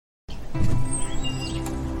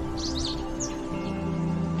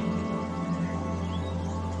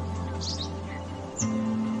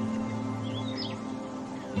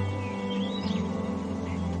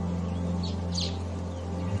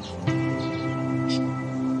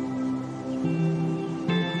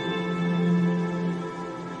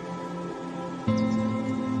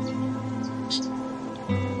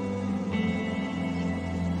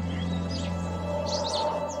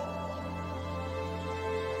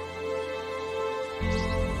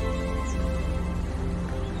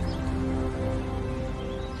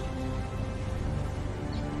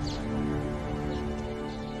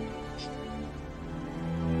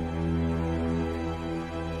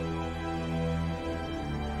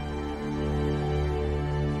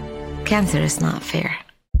Cancer is not fair.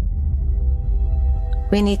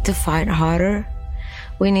 We need to fight harder.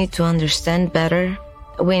 We need to understand better.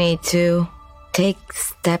 We need to take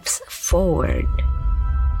steps forward.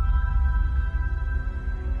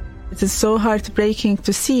 It is so heartbreaking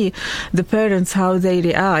to see the parents, how they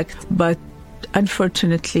react, but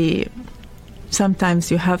unfortunately,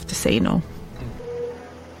 sometimes you have to say no.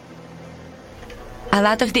 A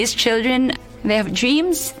lot of these children, they have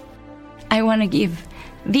dreams. I want to give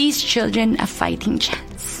these children a fighting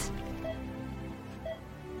chance.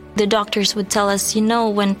 The doctors would tell us,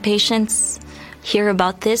 when patients hear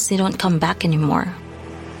about this, they don't come back anymore.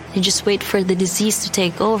 They just wait for the disease to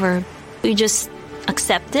take over. We just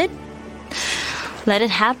accept it, let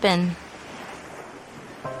it happen.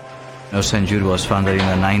 St. Jude was founded in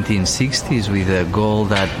the 1960s with a goal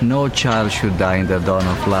that no child should die in the dawn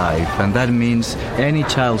of life. And that means any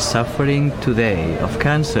child suffering today of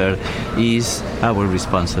cancer is our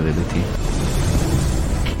responsibility.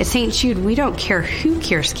 At St. Jude, we don't care who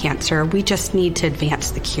cures cancer, we just need to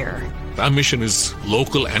advance the cure. Our mission is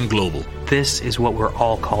local and global. This is what we're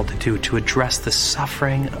all called to do, to address the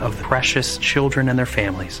suffering of the precious children and their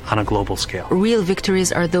families on a global scale. Real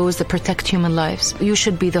victories are those that protect human lives. You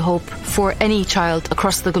should be the hope for any child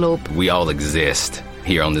across the globe. We all exist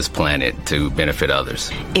here on this planet to benefit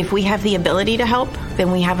others. If we have the ability to help,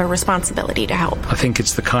 then we have a responsibility to help. I think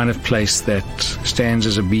it's the kind of place that stands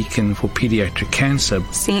as a beacon for pediatric cancer.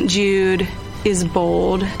 St. Jude is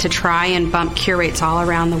bold to try and bump cure rates all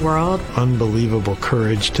around the world. Unbelievable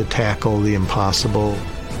courage to tackle the impossible.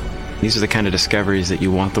 These are the kind of discoveries that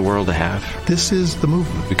you want the world to have. This is the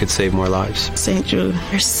movement. We could save more lives. St. Jude,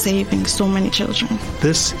 you're saving so many children.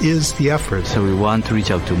 This is the effort. So we want to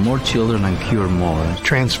reach out to more children and cure more.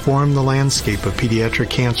 Transform the landscape of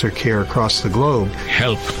pediatric cancer care across the globe.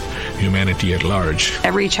 Help humanity at large.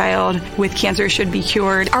 Every child with cancer should be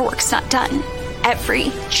cured. Our work's not done.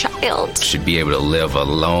 Every child should be able to live a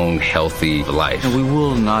long, healthy life. And we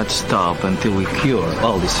will not stop until we cure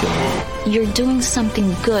all these children. You're doing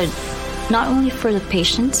something good, not only for the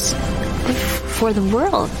patients, but for the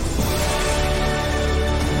world.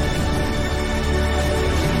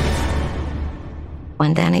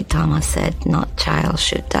 When Danny Thomas said no child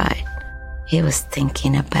should die, he was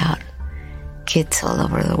thinking about kids all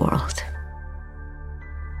over the world.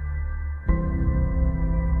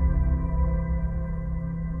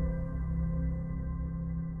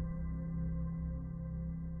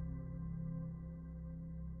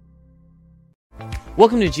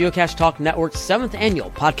 Welcome to Geocache Talk Network's 7th annual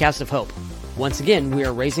Podcast of Hope. Once again, we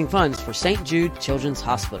are raising funds for St. Jude Children's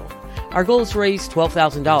Hospital. Our goal is to raise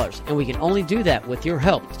 $12,000, and we can only do that with your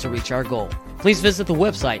help to reach our goal. Please visit the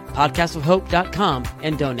website, podcastofhope.com,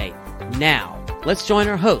 and donate. Now, let's join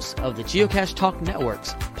our hosts of the Geocache Talk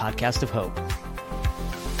Network's Podcast of Hope.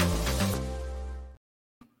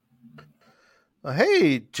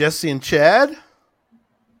 Hey, Jesse and Chad.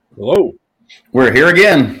 Hello. We're here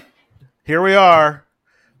again. Here we are,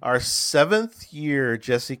 our 7th year.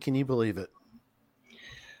 Jesse, can you believe it?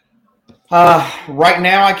 Right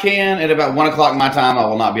now I can. At about 1 o'clock my time, I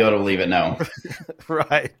will not be able to believe it, no.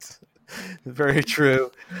 Right. Very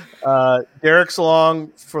true. Derek's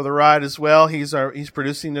along for the ride as well. He's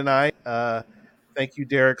producing tonight. Thank you,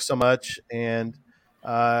 Derek, so much. And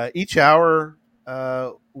each hour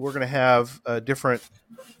we're going to have a different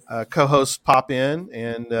co-hosts pop in,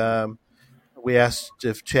 and we asked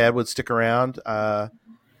if Chad would stick around,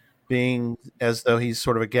 being as though he's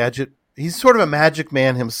sort of a gadget. He's sort of a magic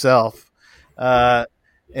man himself.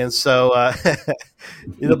 And so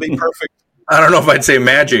it'll be perfect. I don't know if I'd say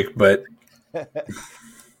magic, but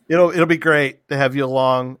it'll be great to have you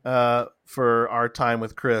along for our time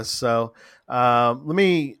with Chris. So let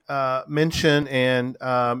me mention, and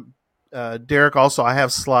Derek, also, I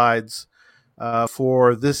have slides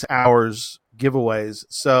for this hour's giveaways.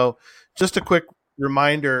 So just a quick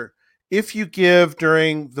reminder, if you give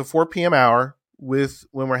during the 4 p.m. hour, with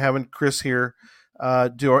when we're having Chris here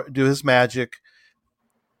do his magic,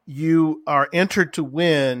 you are entered to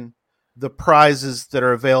win the prizes that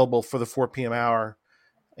are available for the 4 p.m. hour.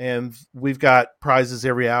 And we've got prizes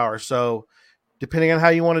every hour. So depending on how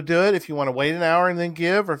you want to do it, if you want to wait an hour and then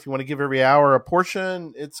give, or if you want to give every hour a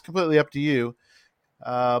portion, it's completely up to you.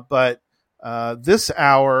 But this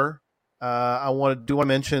hour, I want to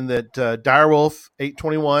mention that Direwolf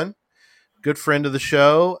 821, good friend of the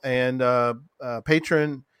show and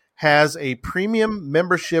patron, has a premium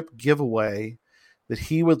membership giveaway that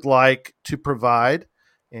he would like to provide.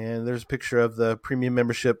 And there's a picture of the premium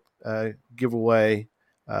membership giveaway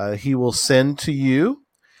he will send to you.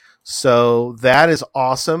 So that is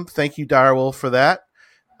awesome. Thank you, Direwolf, for that.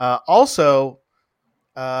 Also,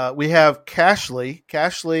 we have Cashly.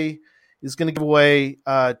 Cashly is going to give away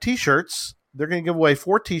T-shirts. They're going to give away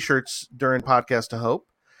 4 T-shirts during Podcast to Hope.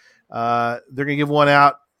 They're going to give one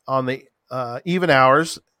out on the even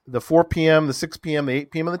hours, the 4 p.m., the 6 p.m., the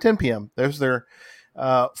 8 p.m., and the 10 p.m. There's their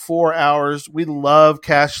 4 hours. We love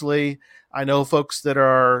Cashly. I know folks that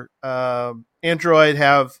are Android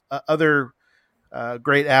have other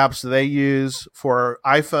great apps that they use for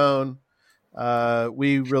iPhone.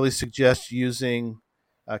 We really suggest using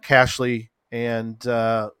Cashly, and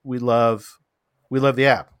we love the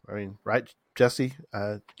app. I mean, right, Jesse?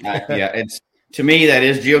 Yeah, it's, to me, that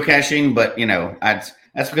is geocaching, but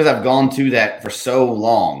that's because I've gone to that for so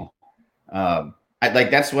long.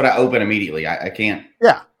 That's what I open immediately. I can't.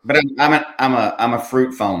 Yeah. But I'm a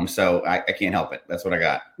fruit phone, so I can't help it. That's what I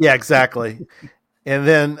got. Yeah, exactly. And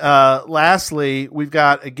then lastly, we've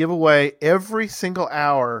got a giveaway every single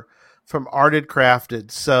hour from Arted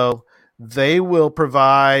Crafted. So they will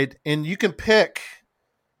provide, and you can pick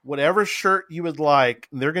whatever shirt you would like.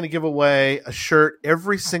 They're going to give away a shirt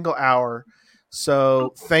every single hour.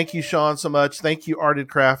 So thank you, Sean, so much. Thank you, Arted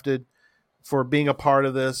Crafted, for being a part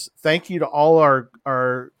of this. Thank you to all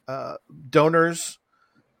our donors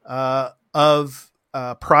of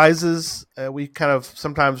prizes. We kind of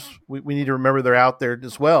sometimes we need to remember they're out there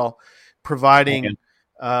as well, providing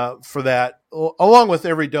for that, along with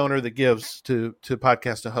every donor that gives to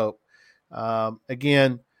Podcast to Hope.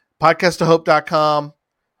 Again, podcasttohope.com.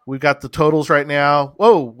 We've got the totals right now.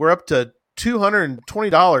 Whoa, we're up to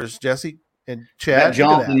 $220, Jesse and Chad. That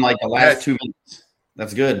jumped in like the last 2 minutes.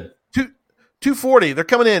 That's good. 240. They're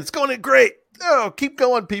coming in. It's going in great. Oh, keep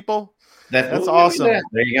going, people. That's awesome.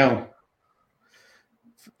 There you go.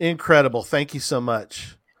 Incredible. Thank you so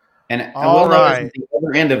much. And all right, at the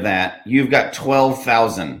other end of that, you've got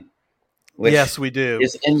 12,000. Yes, we do.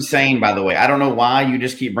 It's insane, by the way. I don't know why you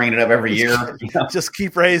just keep bringing it up every year. Just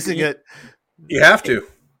keep raising it. You have to.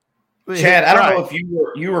 Chad, I don't know if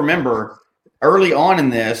you remember early on in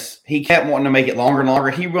this, he kept wanting to make it longer and longer.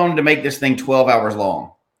 He wanted to make this thing 12 hours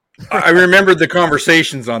long. I remembered the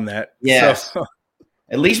conversations on that. Yes. So.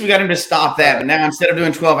 At least we got him to stop that. But now instead of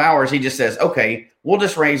doing 12 hours, he just says, okay, we'll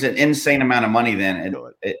just raise an insane amount of money then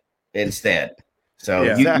instead. So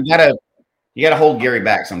you gotta hold Gary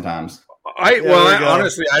back sometimes.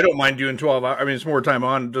 Honestly, I don't mind doing 12 hours. I mean, it's more time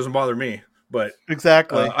on. It doesn't bother me. But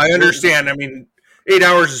exactly, I understand. I mean, 8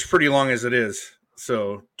 hours is pretty long as it is.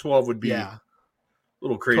 So 12 would be a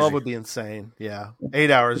little crazy. 12 would be insane. Yeah.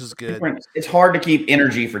 8 hours is good. It's hard to keep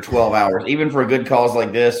energy for 12 hours, even for a good cause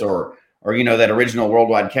like this or that original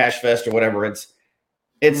Worldwide Cash Fest or whatever. It's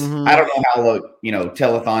I don't know how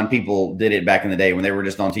telethon people did it back in the day when they were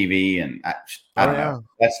just on TV, and I don't know.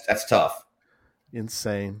 That's tough.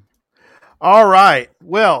 Insane. All right.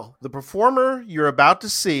 Well, the performer you're about to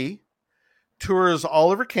see tours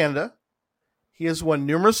all over Canada. He has won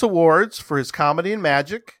numerous awards for his comedy and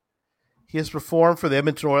magic. He has performed for the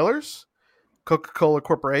Edmonton Oilers, Coca-Cola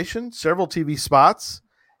Corporation, several TV spots,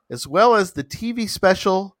 as well as the TV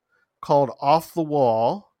special called Off the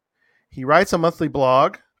Wall. He writes a monthly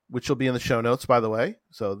blog, which will be in the show notes, by the way,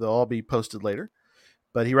 so they'll all be posted later.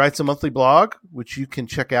 But he writes a monthly blog, which you can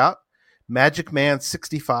check out,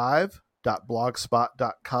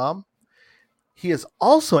 magicman65.blogspot.com. He is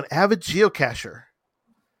also an avid geocacher.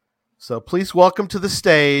 So please welcome to the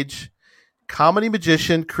stage comedy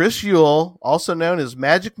magician Chris Yule, also known as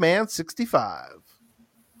Magic Man 65.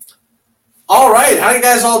 All right, how you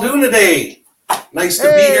guys all doing today? Nice to be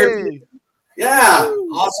here. Yeah,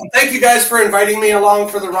 awesome. Thank you guys for inviting me along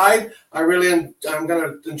for the ride. I'm going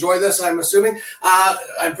to enjoy this, I'm assuming.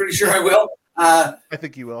 I'm pretty sure I will. I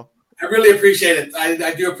think you will. I really appreciate it.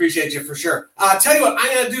 I do appreciate you for sure. Tell you what,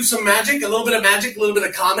 I'm going to do some magic, a little bit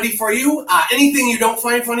of comedy for you. Anything you don't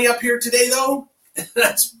find funny up here today, though,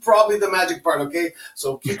 that's probably the magic part, okay?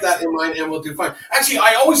 So keep that in mind and we'll do fine. Actually,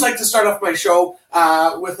 I always like to start off my show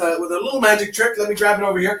with a little magic trick. Let me grab it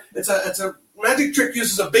over here. It's a magic trick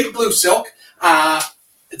uses a big blue silk.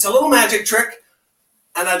 It's a little magic trick,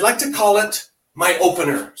 and I'd like to call it my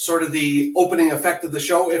opener, sort of the opening effect of the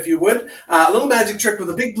show, if you would. A little magic trick with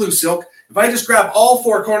a big blue silk. If I just grab all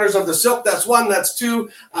four corners of the silk, that's 1, that's 2,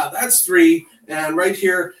 that's 3, and right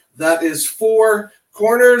here, that is 4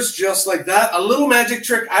 corners, just like that. A little magic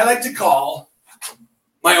trick I like to call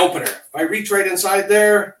my opener. If I reach right inside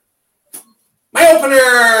there, my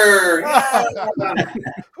opener! Yeah.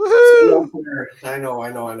 Opener. I know.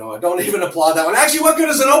 I don't even applaud that one. Actually, what good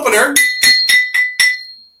is an opener?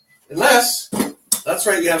 Unless, that's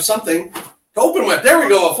right, you have something to open with. There we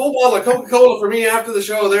go. A full bottle of Coca-Cola for me after the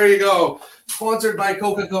show. There you go. Sponsored by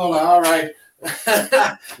Coca-Cola. All right.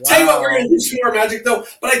 Wow. Tell you what, we're going to do some more magic, though.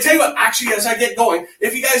 But I tell you what, actually, as I get going,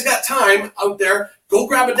 if you guys got time out there, go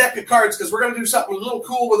grab a deck of cards, because we're going to do something a little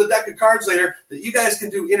cool with a deck of cards later that you guys can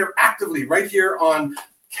do interactively right here on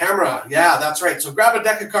camera. Yeah, that's right. So grab a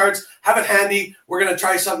deck of cards, have it handy. We're going to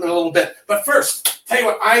try something in a little bit. But first, tell you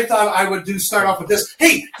what, I thought I would start off with this.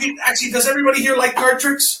 Hey, actually, does everybody here like card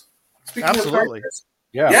tricks? Speaking Absolutely. Of card tricks.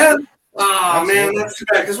 Yeah. Oh, man, that's too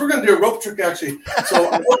bad, because we're going to do a rope trick, actually. So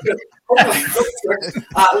a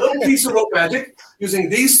little piece of rope magic using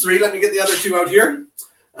these 3. Let me get the other 2 out here.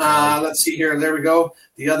 Let's see here. There we go.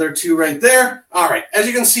 The other 2 right there. All right. As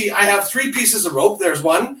you can see, I have 3 pieces of rope. There's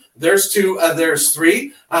 1, there's 2, there's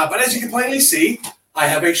 3. But as you can plainly see, I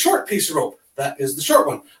have a short piece of rope. That is the short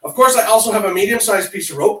one. Of course, I also have a medium-sized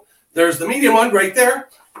piece of rope. There's the medium one right there.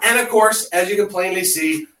 And of course, as you can plainly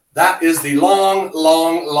see, that is the long,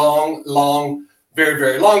 very,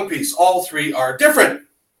 very long piece. All 3 are different.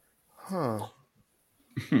 Huh.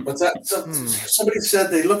 What's that? Somebody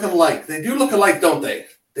said they look alike. They do look alike, don't they?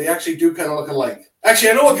 They actually do kind of look alike.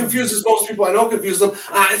 Actually, I know what confuses most people. I know what confuses them.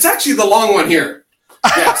 It's actually the long one here.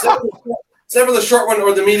 Yeah, it's never the short one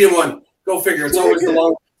or the medium one. Go figure. It's always the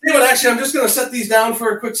long one. You know what, actually, I'm just going to set these down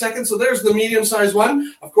for a quick second. So there's the medium-sized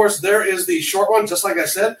one. Of course, there is the short one, just like I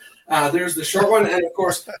said. There's the short one. And, of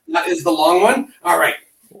course, that is the long one. All right.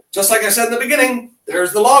 Just like I said in the beginning,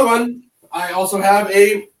 there's the long one. I also have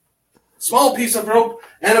a small piece of rope.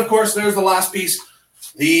 And, of course, there's the last piece,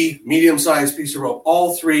 the medium-sized piece of rope.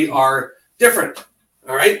 All 3 are different.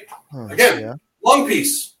 All right? Again, long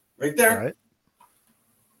piece right there. All right.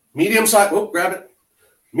 Medium-sized. Oh, grab it.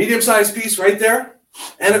 Medium-sized piece right there.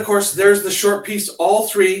 And, of course, there's the short piece, all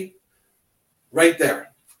 3 right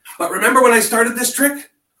there. But remember when I started this trick?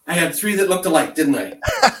 I had 3 that looked alike, didn't I?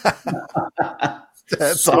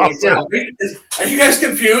 That's awesome. Are you guys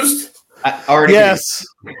confused? Yes.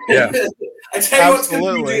 Yeah. I tell you what's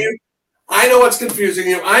confusing you. I know what's confusing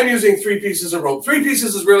you. I'm using 3 pieces of rope. 3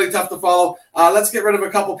 pieces is really tough to follow. Let's get rid of a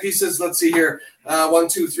couple pieces. Let's see here. 1,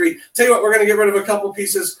 2, 3. Tell you what, we're going to get rid of a couple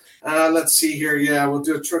pieces. Let's see here. Yeah, we'll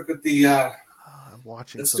do a trick with the...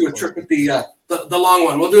 Let's do a trick with the long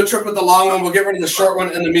one. We'll do a trick with the long one. We'll get rid of the short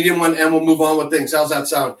one and the medium one, and we'll move on with things. How's that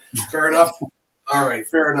sound? Fair enough? All right,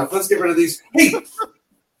 fair enough. Let's get rid of these. Hey,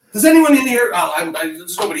 does anyone in here?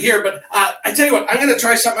 There's nobody here, but I tell you what, I'm going to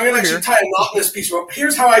try something. I'm going to actually tie a knot in this piece of rope.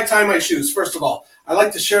 Here's how I tie my shoes. First of all, I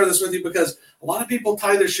like to share this with you because a lot of people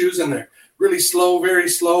tie their shoes in there really slow, very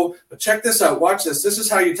slow. But check this out. Watch this. This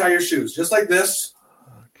is how you tie your shoes, just like this.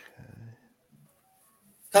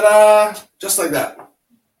 Ta-da! Just like that.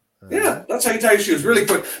 Yeah, that's how you tie your shoes, really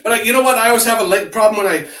quick. But you know what? I always have a problem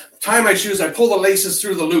when I tie my shoes. I pull the laces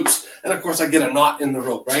through the loops, and of course, I get a knot in the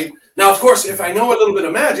rope, right? Now, of course, if I know a little bit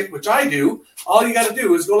of magic, which I do, all you got to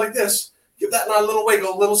do is go like this, give that knot a little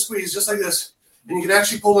wiggle, a little squeeze, just like this, and you can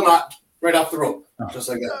actually pull the knot right off the rope, just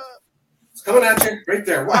like that. It's coming at you right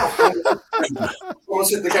there. Wow.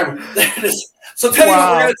 Almost hit the camera. There it is. So tell you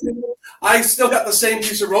what we're going to do. I still got the same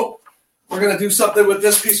piece of rope. We're going to do something with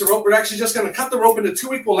this piece of rope. We're actually just going to cut the rope into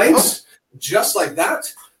 2 equal lengths, just like that.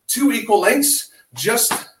 2 equal lengths,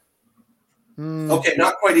 just... Okay,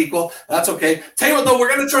 not quite equal. That's okay. Tell you what, though, we're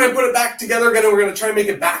going to try and put it back together again, and we're going to try and make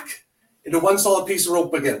it back into one solid piece of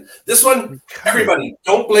rope again. This one, everybody,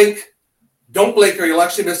 don't blink. Don't blink, or you'll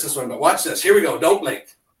actually miss this one. But watch this. Here we go. Don't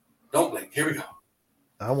blink. Don't blink. Here we go.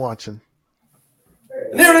 I'm watching.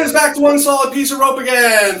 And there it is, back to one solid piece of rope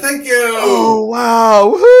again. Thank you. Oh,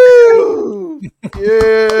 wow. Woo!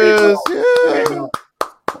 Yes. Yeah.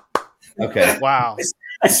 Okay. Wow.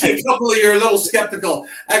 I see a couple of you are a little skeptical.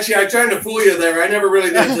 Actually, I'm trying to fool you there. I never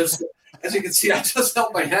really did this. As you can see, I just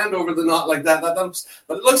held my hand over the knot like that.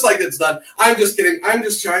 But it looks like it's done. I'm just kidding. I'm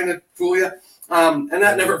just trying to fool you. And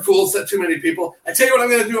that never fools too many people. I tell you what I'm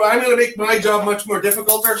going to do. I'm going to make my job much more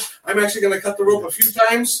difficult. I'm actually going to cut the rope a few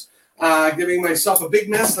times, giving myself a big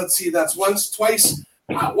mess. Let's see. That's once, twice.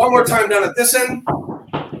 One more time down at this end.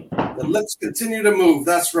 Then let's continue to move.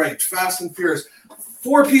 That's right. Fast and furious.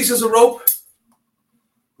 4 pieces of rope.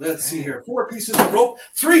 Let's see here. 4 pieces of rope,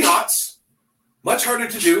 3 knots. Much harder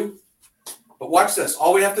to do. But watch this.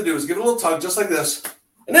 All we have to do is give it a little tug, just like this.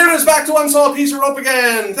 And there it is, back to 1 solid piece of rope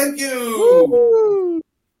again. Thank you. Woo!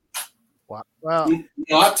 Wow.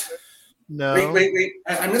 Not. No. Wait.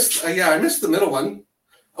 I missed. I missed the middle one.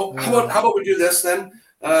 Oh, how about we do this then?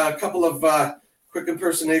 A couple of quick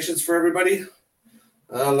impersonations for everybody.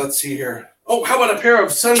 Let's see here. Oh, how about a pair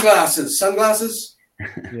of sunglasses? Sunglasses?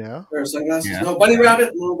 Yeah. Pair of sunglasses? Yeah. No bunny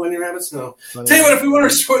rabbit? No bunny rabbits? No. Bunny Tell you what, rabbit. if we want to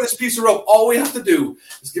restore this piece of rope, all we have to do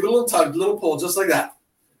is give it a little tug, a little pull, just like that.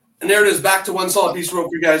 And there it is, back to 1 solid piece of rope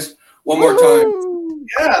for you guys. One more time.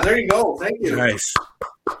 Yeah, there you go. Thank you. Nice.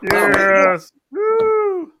 Yes.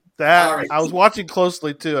 Woo! That I was watching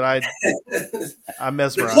closely too, and I The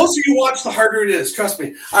mesmerized. closer you watch, the harder it is. Trust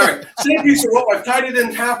me. All right, same piece of rope. I've tied it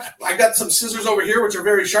in half. I got some scissors over here, which are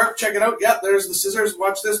very sharp. Check it out. Yeah, there's the scissors.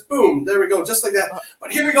 Watch this. Boom. There we go. Just like that.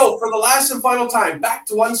 But here we go for the last and final time. Back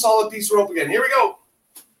to 1 solid piece of rope again. Here we go.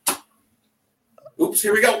 Oops.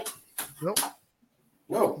 Here we go. Nope.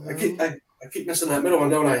 No, I keep missing that middle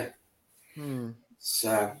one, don't I? Hmm.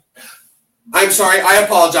 So, I'm sorry. I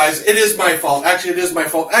apologize. It is my fault. Actually, it is my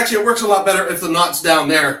fault. Actually, it works a lot better if the knot's down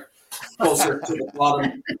there, closer to the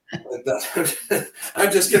bottom. Like that.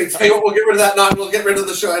 I'm just kidding. Tell you what, we'll get rid of that knot and we'll get rid of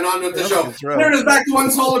the show and on with the show. That's right. There it is, back to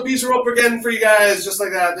 1 solid piece of rope again for you guys, just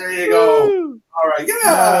like that. There you go. Woo! All right. Yeah,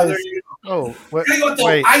 Nice. there you go. Oh, wait. Tell you what, though,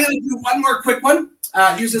 wait. I'm going to do one more quick one.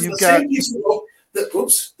 Uses You've the got- same piece of rope.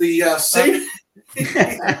 The same.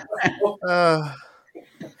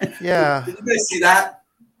 Yeah. Did you guys see that?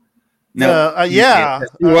 Yeah.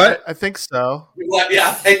 What? I think so. What?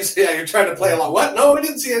 Yeah, thanks. Yeah, you're trying to play along. What? No, I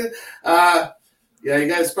didn't see it. Yeah, you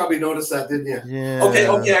guys probably noticed that, didn't you? Yeah. Okay,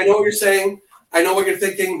 I know what you're saying. I know what you're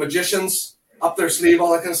thinking. Magicians, up their sleeve,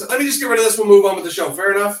 all that kind of stuff. Let me just get rid of this. We'll move on with the show.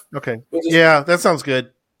 Fair enough? Okay. We'll just- Yeah, that sounds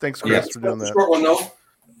good. Thanks, Chris, Yeah, for doing that. short one, though.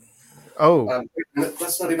 Oh. Wait a minute.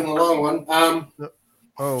 That's not even the long one.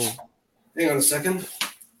 Oh. Hang on a second.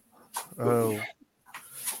 Oh.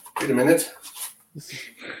 Wait a minute.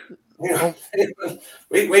 Hang on.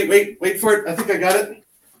 Wait for it. I think I got it.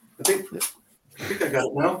 I think I got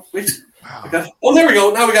it now. Wait. I got it. Oh, there we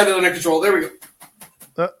go. Now we got it under control. There we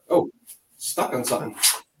go. Oh, stuck on something.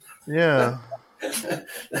 Yeah.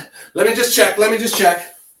 Let me just check.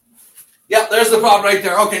 Yep, there's the problem right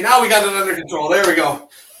there. Okay, now we got it under control. There we go.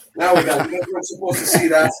 Now we got it. We're supposed to see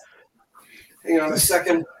that. Hang on a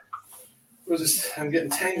second. I'm getting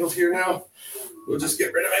tangled here now. We'll just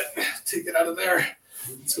get rid of it. Take it out of there.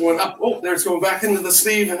 It's going up. Oh, there it's going back into the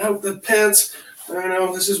sleeve and out the pants. I don't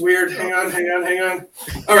know. This is weird. Hang on.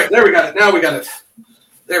 All right, there we got it. Now we got it.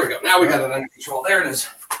 There we go. Now we got it under control. There it is.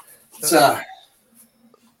 It's stuck.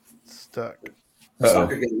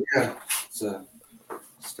 Stuck again. Yeah. It's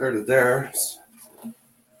started there.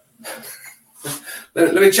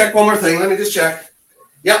 Let me check one more thing. Let me just check.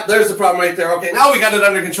 Yep, there's the problem right there. Okay, now we got it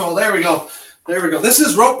under control. There we go. This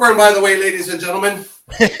is rope burn, by the way, ladies and gentlemen.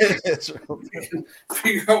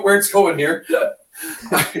 Figure out where it's going here.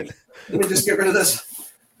 Let me just get rid of this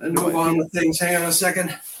and move on with things. Hang on a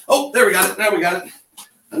second. Oh, there we got it. Now we got it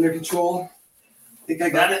under control. I think I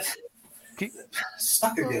got it.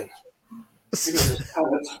 Stuck again.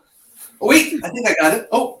 Oh, wait, I think I got it.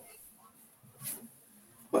 Oh.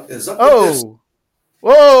 What is up with this?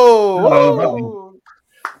 Whoa!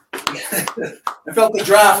 I felt the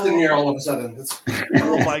draft in here all of a sudden.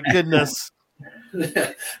 Oh my goodness!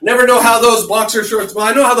 Never know how those boxer shorts. Well,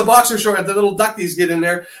 I know how the boxer shorts, the little duckies get in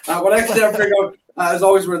there. What I can never figure out is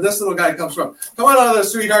always where this little guy comes from. Come on out of there,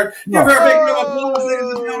 sweetheart. Give her a big round of applause, ladies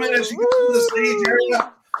and gentlemen, as she comes to the stage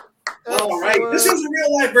area. All right, this is a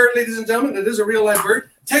real live bird, ladies and gentlemen. It is a real live bird.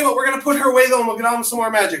 Tell you what, we're going to put her away though, and we'll get on with some more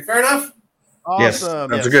magic. Fair enough? Awesome. Yes,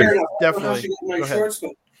 that's good. Definitely. My shorts,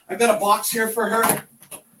 but I've got a box here for her.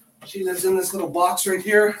 She lives in this little box right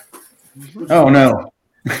here. Oh no.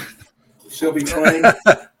 She'll be fine.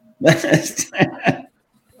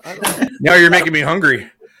 Now you're making me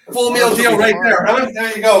hungry. Full meal deal right there, huh?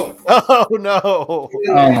 There you go. Oh no.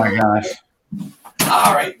 Oh my gosh.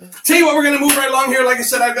 All right. Tell you what, we're going to move right along here. Like I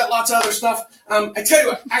said, I've got lots of other stuff. I tell you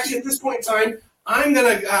what, actually at this point in time, I'm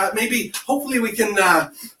going to hopefully we can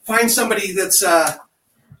find somebody that's out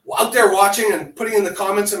there watching and putting in the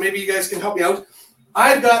comments, and maybe you guys can help me out.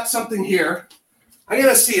 I've got something here. I'm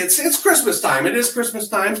going to see. It's Christmas time. It is Christmas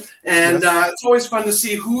time, and it's always fun to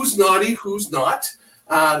see who's naughty, who's not,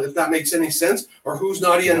 if that makes any sense, or who's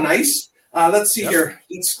naughty and nice. Let's see here.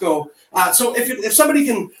 Let's go. So if somebody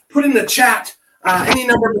can put in the chat any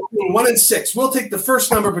number between 1 and 6, we'll take the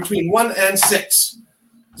first number between 1 and 6.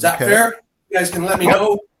 Is that fair? You guys can let me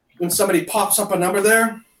know when somebody pops up a number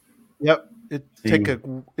there. Yep.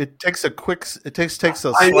 It takes a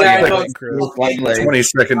slight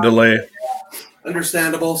 20-second delay.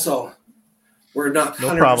 Understandable. So we're not.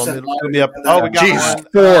 No problem. It'll be up. Oh, we got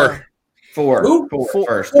one. Four. Who?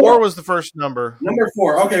 Four was the first number. Number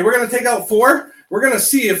 4. Okay, we're going to take out 4. We're going to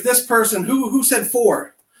see if this person who said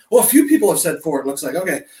 4. Well, a few people have said 4. It looks like.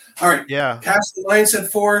 Okay. All right. Yeah. Cast the Line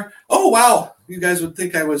said 4. Oh wow! You guys would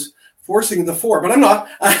think I was forcing the 4, but I'm not.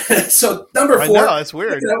 So number 4. I know, that's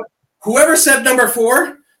weird. Whoever said number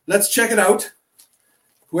 4, let's check it out.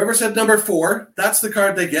 Whoever said number 4, that's the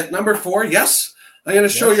card they get. Number 4, yes. I'm going to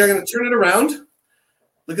show you. I'm going to turn it around.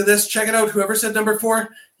 Look at this. Check it out. Whoever said number 4,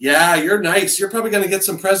 yeah, you're nice. You're probably going to get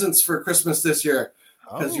some presents for Christmas this year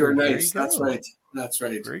because you're nice. That's right. That's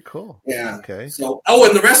right. Very cool. Yeah. Okay. So,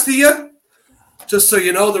 and the rest of you, just so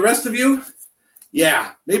you know, the rest of you,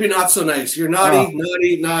 yeah, maybe not so nice. You're naughty,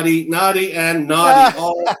 naughty, and naughty.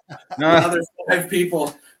 All the other 5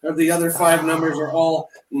 people, or the other 5 numbers are all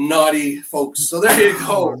naughty folks. So there you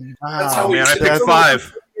go. That's how we. Man, I picked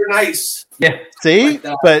 5. You're nice. Yeah. See,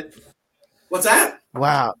 but what's that?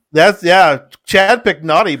 Wow, that's Chad picked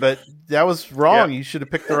naughty, but that was wrong. Yeah. You should have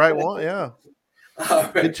picked the right one. Yeah.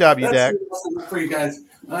 Right. Good job, Dak. For you guys,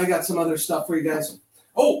 I got some other stuff for you guys.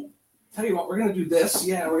 Oh, tell you what, we're gonna do this.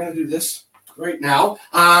 Yeah, we're gonna do this right now.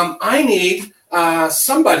 I need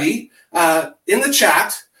somebody in the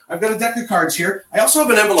chat. I've got a deck of cards here. I also have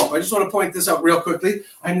an envelope. I just want to point this out real quickly.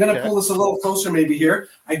 I'm going to pull this a little closer maybe here.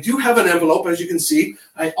 I do have an envelope, as you can see.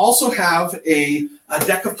 I also have a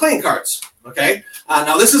deck of playing cards. Okay.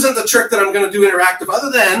 Now, this isn't the trick that I'm going to do interactive,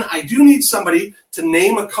 other than I do need somebody to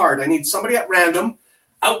name a card. I need somebody at random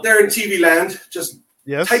out there in TV land. Just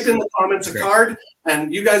type in the comments a card,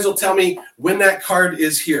 and you guys will tell me when that card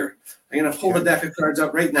is here. I'm going to pull the deck of cards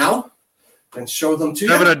out right now and show them to you.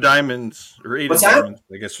 7 of diamonds, or 8 What's of that? diamonds,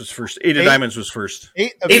 I guess was first. 8 of diamonds was first.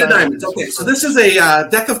 8 of diamonds. Okay, so this is a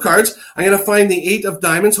deck of cards. I'm going to find the 8 of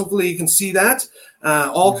diamonds. Hopefully you can see that.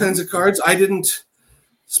 All kinds of cards. I didn't...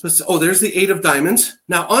 there's the 8 of diamonds.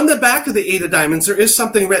 Now, on the back of the 8 of diamonds, there is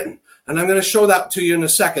something written, and I'm going to show that to you in a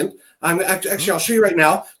second. Actually, I'll show you right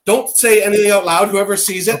now. Don't say anything out loud, whoever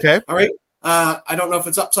sees it. Okay. All right? I don't know if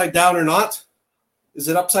it's upside down or not. Is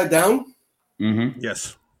it upside down? Mm-hmm.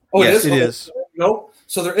 Yes. Oh, yes, it is? No.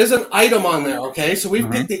 So there is an item on there, okay? So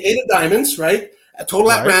we've picked the 8 of diamonds, right? A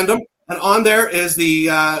total at random. And on there is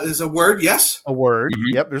is a word, yes? A word.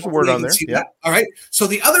 Yep, there's a word on there. Yep. All right. So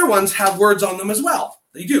the other ones have words on them as well.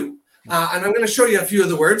 They do. And I'm going to show you a few of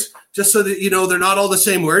the words, just so that you know they're not all the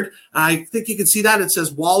same word. I think you can see that. It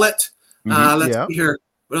says wallet. Let's see here.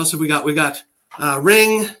 What else have we got? We got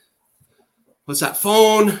ring. What's that?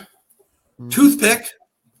 Phone. Toothpick.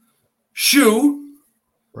 Shoe.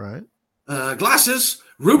 Right. Glasses,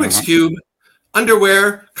 Rubik's Cube,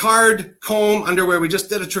 underwear, card, comb, underwear. We just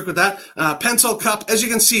did a trick with that. Pencil, cup. As you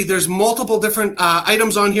can see, there's multiple different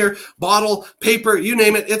items on here. Bottle, paper, you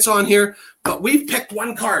name it, it's on here. But we've picked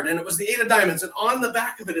one card, and it was the 8 of diamonds. And on the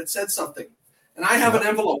back of it, it said something. And I have an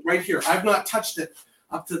envelope right here. I've not touched it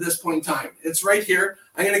up to this point in time. It's right here.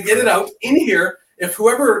 I'm going to get it out in here. If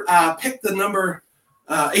whoever picked the number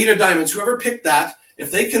 8 of diamonds, whoever picked that, if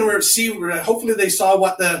they can see, hopefully they saw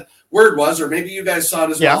what the word was, or maybe you guys saw it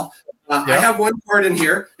as well. I have one card in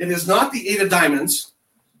here. It is not the 8 of diamonds,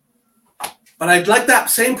 but I'd like that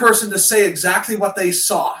same person to say exactly what they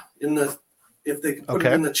saw if they could put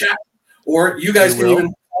it in the chat, or you guys can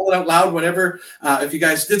even call it out loud, whatever. If you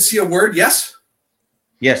guys did see a word, yes?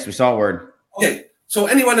 Yes, we saw a word. Okay, so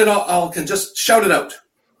anyone at all can just shout it out.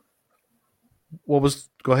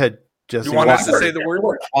 Go ahead, Jesse. You want us to say the word?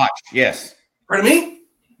 Watch, yes. Pardon me?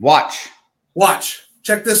 Watch.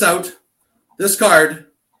 Check this out. This card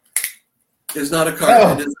is not a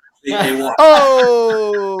card. It is a watch.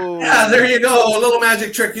 Oh! Yeah, there you go. A little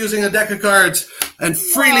magic trick using a deck of cards and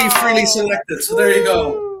freely selected. So there you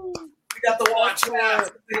go. We got the watch. Yeah,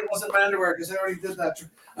 it wasn't my underwear because I already did that trick.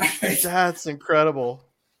 Right. That's incredible.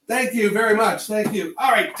 Thank you very much. Thank you.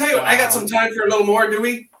 All right. Tell you what, I got some time for a little more. Do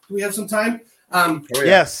we? Do we have some time?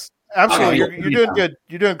 Yes. Absolutely. You're doing good.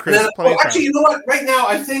 You're doing Chris. Actually, you know what? Right now,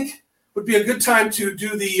 I think would be a good time to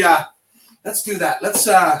do the, let's do that. Let's,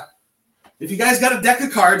 if you guys got a deck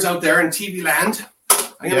of cards out there in TV land,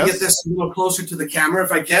 I'm going to get this a little closer to the camera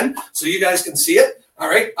if I can, so you guys can see it. All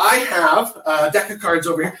right. I have a deck of cards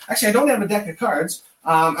over here. Actually, I don't have a deck of cards.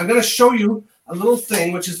 I'm going to show you a little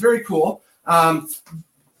thing, which is very cool.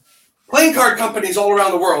 Playing card companies all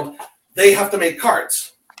around the world, they have to make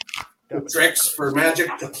cards. Tricks for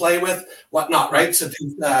magic to play with, whatnot, right? So,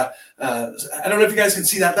 I don't know if you guys can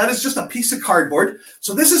see that. That is just a piece of cardboard.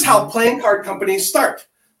 So this is how playing card companies start.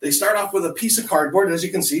 They start off with a piece of cardboard, as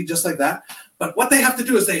you can see, just like that. But what they have to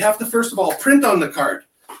do is they have to, first of all, print on the card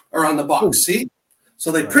or on the box. See?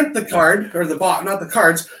 So they print the card or the box, not the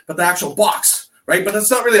cards, but the actual box, right? But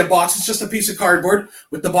it's not really a box. It's just a piece of cardboard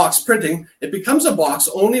with the box printing. It becomes a box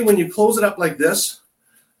only when you close it up like this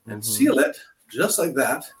and seal it just like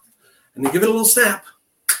that. And you give it a little snap.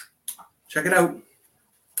 Check it out.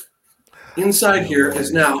 Inside here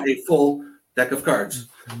is now a full deck of cards.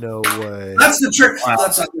 No way. That's the trick. Wow.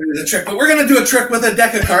 That's not really the trick, but we're going to do a trick with a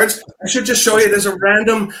deck of cards. I should just show you it as a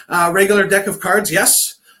random regular deck of cards.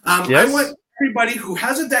 Yes. I want everybody who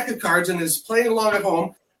has a deck of cards and is playing along at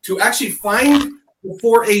home to actually find the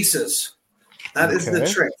 4 aces. That is the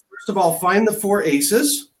trick. First of all, find the 4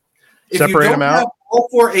 aces. If Separate you them out. Have all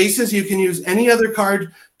 4 aces, you can use any other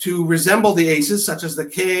card to resemble the aces, such as the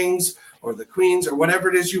kings or the queens or whatever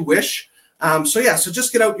it is you wish. So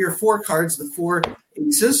just get out your 4 cards, the 4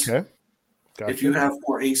 aces. Okay. Gotcha. If you have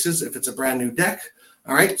 4 aces, if it's a brand new deck.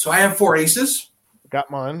 All right. So I have 4 aces. Got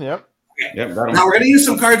mine. Yep. Okay. Yep. Now we're going to use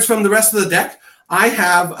some cards from the rest of the deck. I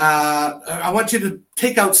have. I want you to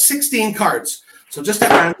take out 16 cards. So just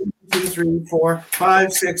at 1, 2, 3, 4,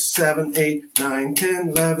 5, 6, 7, 8, 9, 10,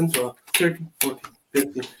 11, 12, 13, 14,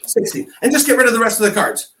 15, 16, and just get rid of the rest of the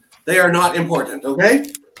cards. They are not important.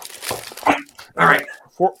 Okay. All right.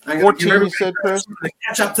 14, you said, Chris?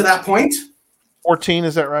 Catch up to that point. 14,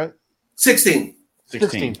 is that right? 16.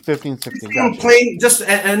 15, 16. Gotcha. Plain, just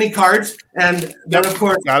any cards. And then, of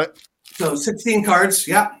course, got it. So 16 cards.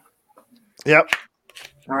 Yep.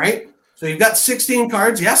 All right. So you've got 16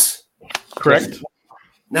 cards. Yes? Correct.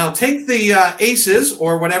 Now take the aces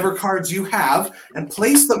or whatever cards you have and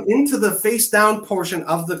place them into the face down portion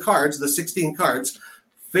of the cards, the 16 cards,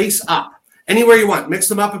 face up. Anywhere you want. Mix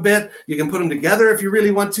them up a bit. You can put them together if you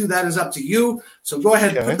really want to. That is up to you. So go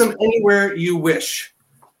ahead, put them anywhere you wish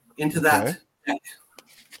into that deck.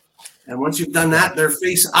 And once you've done that, they're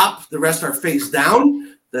face up. The rest are face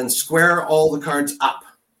down. Then square all the cards up.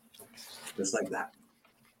 Just like that.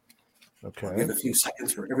 Okay. I'll give a few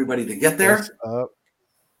seconds for everybody to get there.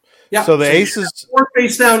 Yeah. So the aces 4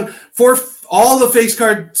 face down, 4 all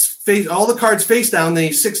the cards face down,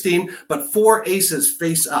 the 16, but 4 aces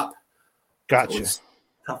face up. Gotcha. So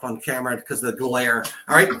tough on camera because of the glare.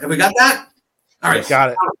 All right, have we got that? All right, got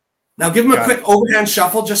it. Now give them a quick overhand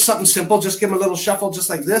shuffle, just something simple. Just give them a little shuffle, just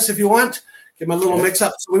like this, if you want. Give them a little mix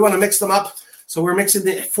up. So we want to mix them up. So we're mixing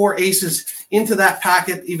the 4 aces into that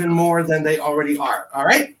packet even more than they already are. All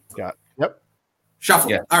right. Got it. Yep.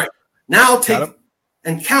 Shuffle. Yeah. All right. Now take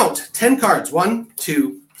and count 10 cards. 1,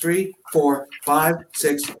 2, 3, 4, 5,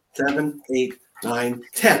 6, 7, 8, 9,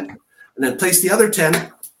 10, and then place the other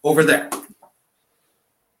 10 over there.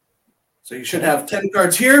 So you should have 10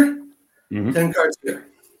 cards here, 10 cards here.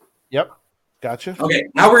 Yep. Gotcha. Okay,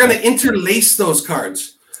 now we're going to interlace those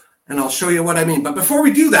cards, and I'll show you what I mean. But before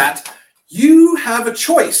we do that, you have a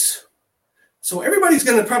choice. So everybody's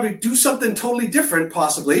going to probably do something totally different,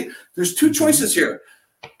 possibly. There's 2 choices here.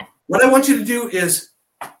 What I want you to do is,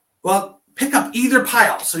 pick up either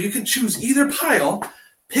pile. So you can choose either pile,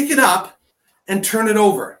 pick it up, and turn it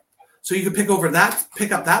over. So you can pick up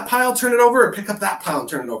that pile, turn it over, or pick up that pile and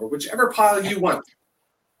turn it over. Whichever pile you want.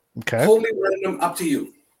 Okay. Totally random, up to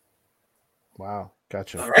you. Wow.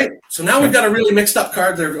 Gotcha. All right. So now we've got a really mixed up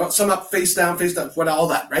card. There's some up, face down, all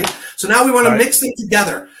that, right? So now we want to mix them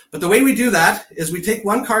together. But the way we do that is we take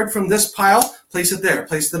one card from this pile, place it there,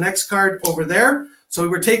 place the next card over there. So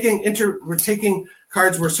we're taking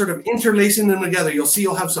cards, we're sort of interlacing them together. You'll see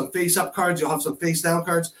you'll have some face up cards, you'll have some face down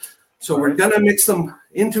cards. So we're going to mix them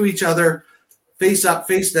into each other, face up,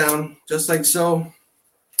 face down, just like so.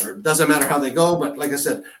 Or it doesn't matter how they go, but like I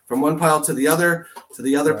said, from one pile to the other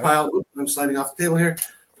pile. Oops, I'm sliding off the table here.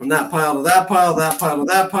 From that pile to that pile, that pile to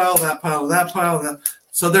that pile, that pile to that pile.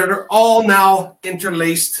 So they're all now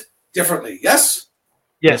interlaced differently. Yes?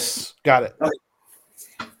 Yes. Got it. Okay.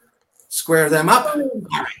 Square them up. All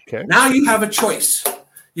right. Okay. Now you have a choice.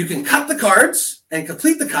 You can cut the cards and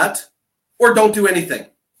complete the cut, or don't do anything.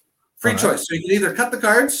 Free choice. So you can either cut the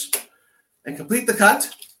cards and complete the cut,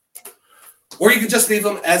 or you can just leave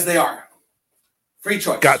them as they are. Free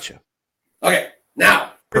choice. Gotcha. Okay.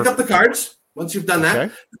 Now, pick up the cards. Once you've done that,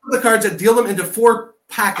 pick up the cards and deal them into 4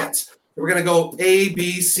 packets. We're going to go A,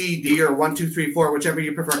 B, C, D, or 1, 2, 3, 4, whichever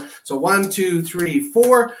you prefer. So 1, 2, 3,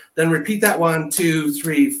 4. Then repeat that 1, 2,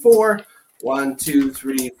 3, 4. 1, 2,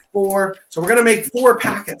 3, 4. So we're going to make 4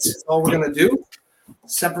 packets. That's all we're going to do.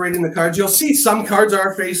 Separating the cards. You'll see some cards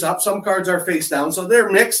are face up, some cards are face down. So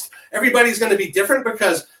they're mixed. Everybody's going to be different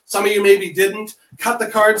because some of you maybe didn't cut the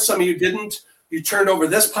cards. Some of you didn't. You turned over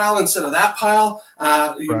this pile instead of that pile.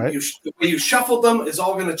 The way you shuffled them is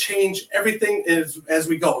all going to change everything as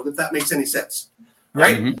we go, if that makes any sense.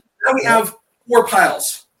 Right? Mm-hmm. Now we have 4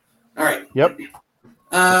 piles. All right. Yep.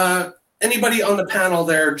 Anybody on the panel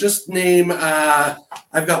there, just name,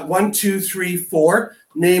 I've got 1, 2, 3, 4.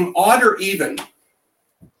 Name odd or even?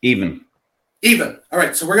 Even. Even. All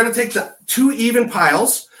right, so we're going to take the 2 even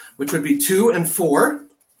piles, which would be 2 and 4.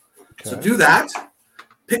 Okay. So do that.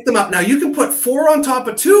 Pick them up. Now you can put 4 on top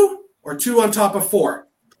of 2 or 2 on top of 4.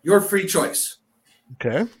 Your free choice.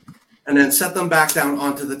 Okay. And then set them back down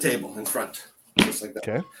onto the table in front. Just like that.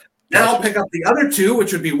 Okay. Now pick up the other 2,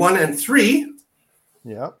 which would be 1 and 3.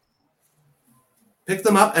 Yeah. Pick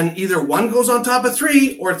them up, and either 1 goes on top of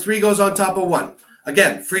 3 or 3 goes on top of 1.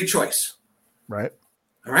 Again, free choice. Right.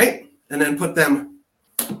 All right? And then put them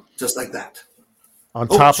just like that. On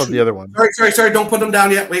top of the other one. Sorry. Don't put them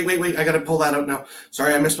down yet. Wait. I got to pull that out now.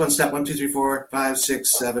 Sorry, I missed one step. 1, 2, 3, 4, 5,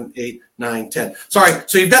 6, 7, 8, 9, 10. Sorry.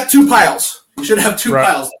 So you've got 2 piles. You should have 2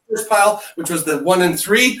 piles. The first pile, which was the 1 and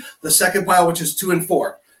 3. The second pile, which is 2 and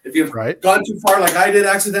 4. If you've gone too far, like I did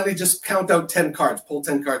accidentally, just count out 10 cards. Pull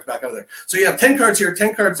 10 cards back out of there. So you have 10 cards here,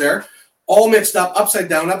 10 cards there, all mixed up, upside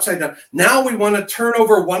down. Now we want to turn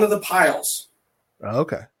over one of the piles.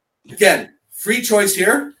 Okay. Again, free choice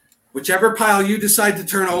here. Whichever pile you decide to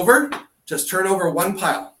turn over, just turn over 1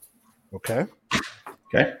 pile. Okay.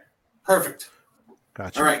 Okay. Perfect.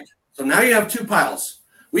 Gotcha. All right. So now you have 2 piles.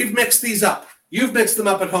 We've mixed these up. You've mixed them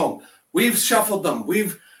up at home. We've shuffled them.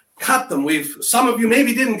 We've cut them. Some of you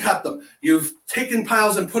maybe didn't cut them. You've taken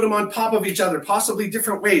piles and put them on top of each other, possibly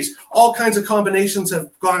different ways. All kinds of combinations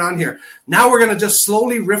have gone on here. Now we're going to just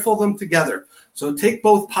slowly riffle them together. So take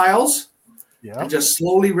both piles and just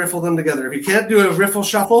slowly riffle them together. If you can't do a riffle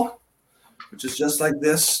shuffle, which is just like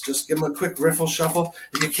this, just give them a quick riffle shuffle.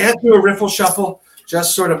 If you can't do a riffle shuffle,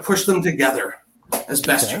 just sort of push them together as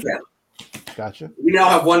best you can. Gotcha. We now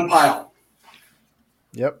have 1 pile.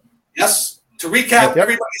 Yep. Yes. To recap,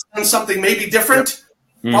 everybody's done something maybe different.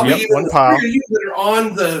 Probably even 1 the pile. 3 of you that are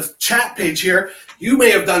on the chat page here, you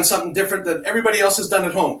may have done something different that everybody else has done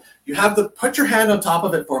at home. You have to put your hand on top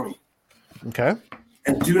of it for me. Okay.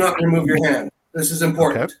 And do not remove your hand. This is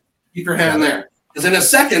important. Okay. Keep your hand there. Because in a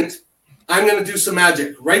second, I'm going to do some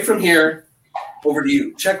magic right from here over to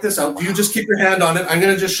you. Check this out. You just keep your hand on it. I'm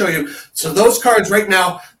going to just show you. So those cards right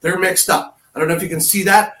now, they're mixed up. I don't know if you can see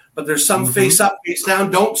that, but there's some face up, face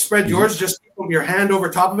down. Don't spread yours. Just keep your hand over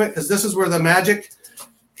top of it, because this is where the magic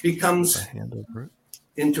becomes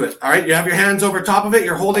into it. All right, you have your hands over top of it.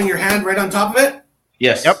 You're holding your hand right on top of it?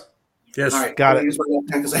 Yes. Yep. Yes. All right, got it.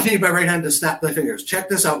 Because I need my right hand to snap my fingers. Check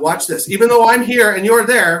this out. Watch this. Even though I'm here and you're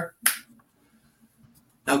there,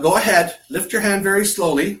 now go ahead, lift your hand very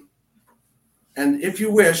slowly, and if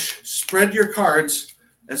you wish, spread your cards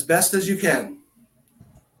as best as you can.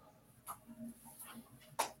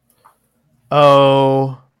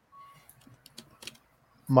 Oh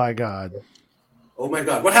my God. Oh my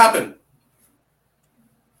God. What happened?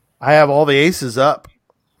 I have all the aces up.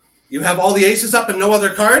 You have all the aces up and no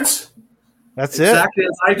other cards? That's exactly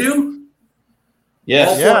as I do? Yes.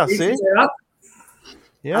 All 4 Yeah, aces see? are up?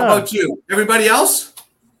 Yeah. How about you? Everybody else?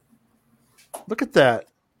 Look at that.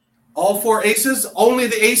 All 4 aces? Only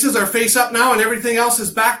the aces are face up now and everything else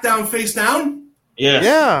is back down, face down? Yes.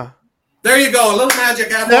 Yeah. There you go. A little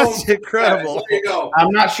magic at home. That's incredible. There you go.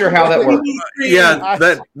 I'm not sure how that works. Yeah,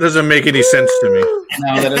 that doesn't make any sense to me.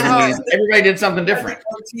 No, that doesn't mean everybody did something different.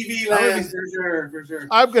 TV land, for sure.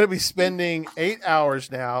 I'm going to be spending 8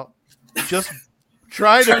 hours now just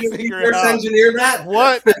trying to figure out engineer that.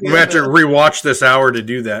 What. We have to rewatch this hour to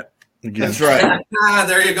do that. That's right.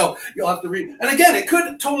 There you go. You'll have to read. And again, it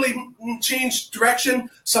could totally change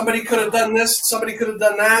direction. Somebody could have done this. Somebody could have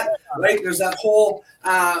done that. Right? There's that whole,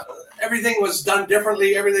 everything was done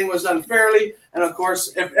differently. Everything was done fairly. And of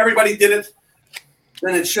course, if everybody did it,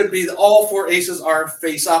 then it should be that all 4 aces are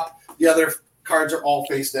face up. The other cards are all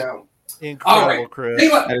face down. Incredible, all right. Chris. Hey,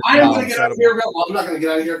 what? I'm going to get out of here. Well, I'm not going to get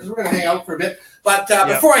out of here because we're going to hang out for a bit. But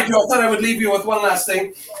before I do, I thought I would leave you with one last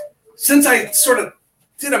thing. Since I sort of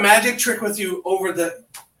did a magic trick with you over the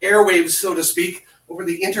airwaves, so to speak, over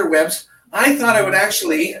the interwebs, I thought I would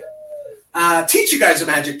actually teach you guys a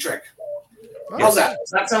magic trick. How's that?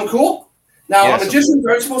 Does that sound cool? Now, magicians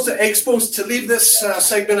are supposed to leave this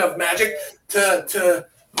segment of magic to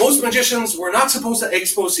most magicians. We're not supposed to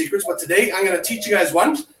expose secrets, but today I'm going to teach you guys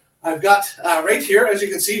one. I've got right here, as you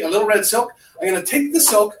can see, a little red silk. I'm going to take the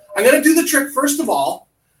silk. I'm going to do the trick first of all,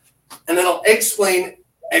 and then I'll explain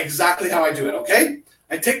exactly how I do it, okay?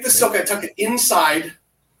 I take the silk, I tuck it inside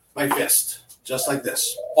my fist, just like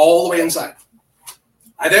this, all the way inside.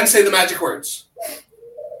 I then say the magic words.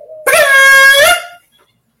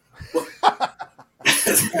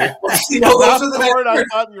 That's the word I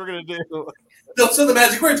thought you were going to do. Those are the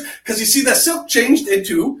magic words, because you see the silk changed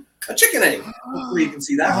into a chicken egg. Hopefully you can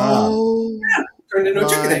see that. Oh. Yeah, turned into a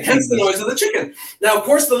chicken egg, hence the noise of the chicken. Now, of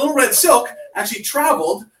course, the little red silk actually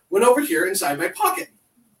went over here inside my pocket.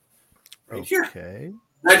 Right here. Okay.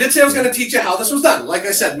 Now, I did say I was going to teach you how this was done. Like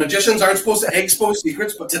I said, magicians aren't supposed to expose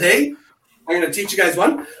secrets, but today I'm going to teach you guys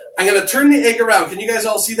one. I'm going to turn the egg around. Can you guys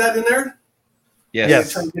all see that in there?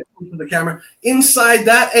 Yes. Turn it into the camera. Inside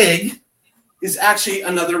that egg is actually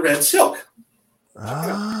another red silk.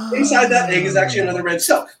 Inside that egg is actually another red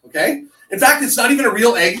silk. Okay. In fact, it's not even a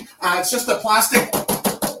real egg. It's just a plastic,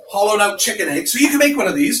 hollowed out chicken egg. So you can make one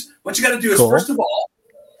of these. What you got to do is first of all,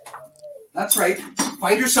 that's right,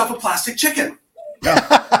 find yourself a plastic chicken.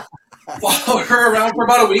 Follow her around for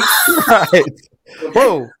about a week. Right. Okay.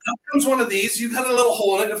 Whoa. Now comes one of these. You've got a little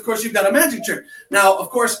hole in it. Of course, you've got a magic trick. Now, of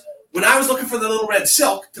course, when I was looking for the little red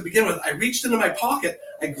silk to begin with, I reached into my pocket.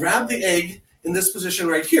 I grabbed the egg in this position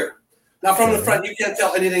right here. Now, from the front, you can't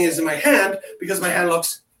tell anything is in my hand because my hand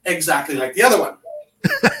looks exactly like the other one.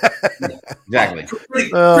 Exactly. Pretty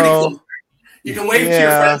close. You can wave to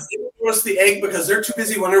your friends, notice the egg because they're too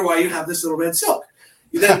busy wondering why you have this little red silk.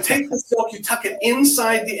 You then take the silk, you tuck it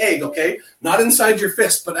inside the egg, okay? Not inside your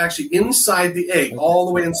fist, but actually inside the egg, all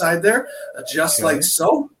the way inside there, just like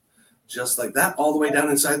so. Just like that, all the way down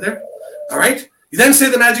inside there. All right? You then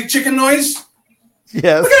say the magic chicken noise.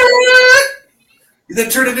 Yes. You then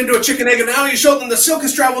turn it into a chicken egg, and now you show them the silk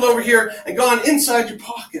has traveled over here and gone inside your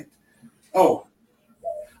pocket. Oh.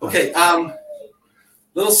 Okay,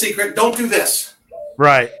 little secret, don't do this.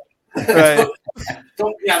 Right. Right.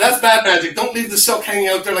 Yeah, that's bad magic. Don't leave the silk hanging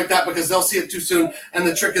out there like that because they'll see it too soon and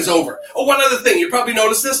the trick is over. Oh, one other thing. You probably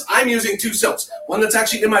noticed this. I'm using two silks. One that's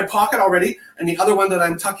actually in my pocket already and the other one that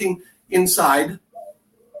I'm tucking inside.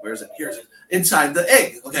 Where is it? Here's it. Inside the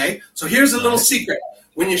egg, okay? So here's a little secret.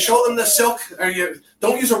 When you show them the silk,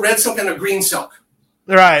 don't use a red silk and a green silk.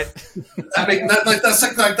 Right.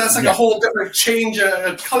 That's like a whole different change,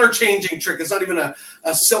 a color changing trick. It's not even a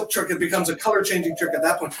silk trick. It becomes a color changing trick at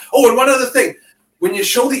that point. Oh, and one other thing. When you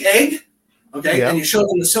show the egg, okay, and you show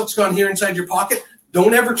them the silk's gone here inside your pocket,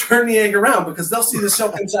 don't ever turn the egg around because they'll see the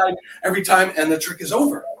silk inside every time and the trick is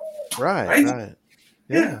over. Right.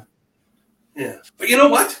 Yeah. But you know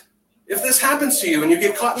what? If this happens to you and you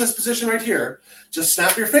get caught in this position right here, just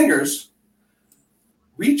snap your fingers,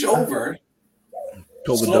 reach over,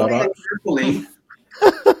 slowly and carefully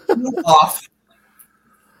peel off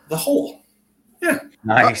the hole. Yeah.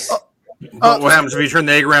 Nice. But what happens if you turn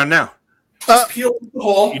the egg around now? Just peel the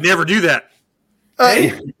hole. You never do that.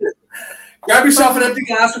 Okay. Grab yourself an empty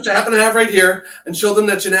glass, which I happen to have right here, and show them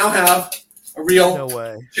that you now have a real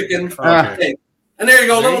chicken egg. And there you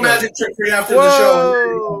go, a little magic trick for you after the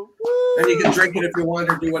show. And you can drink it if you want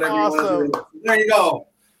or do whatever you want to do. There you go.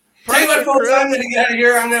 Tell you what, folks, I'm going to get out of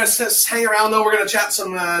here. I'm going to hang around, though. We're going to chat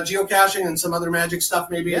some geocaching and some other magic stuff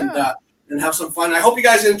maybe and have some fun. I hope you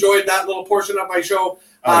guys enjoyed that little portion of my show.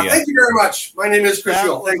 Thank you very much. My name is Chris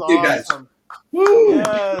Yule. Thank you, guys. Woo!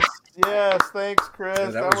 Yes, thanks,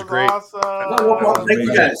 Chris. That was great. Awesome. Thank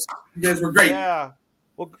you, guys. You guys were great. Yeah.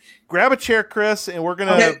 Well, grab a chair, Chris, and we're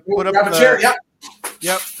gonna put up a chair. Yep.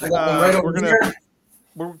 I got one right over here.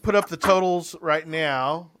 We'll put up the totals right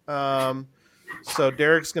now. So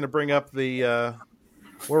Derek's gonna bring up the where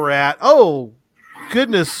we're at. Oh,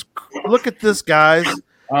 goodness! Look at this, guys.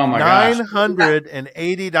 Oh my gosh.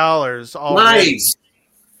 $980 already. Nice.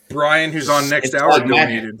 Brian, who's on next hour,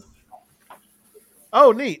 donated.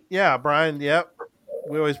 Oh, neat. Yeah, Brian. Yep.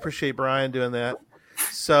 We always appreciate Brian doing that.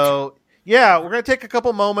 So, yeah, we're going to take a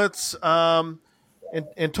couple moments and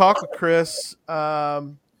talk with Chris.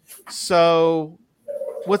 So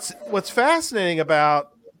what's fascinating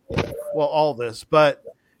about, well, all this, but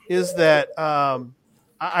is that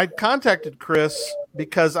I contacted Chris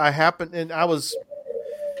because I happened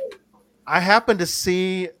to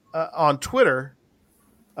see on Twitter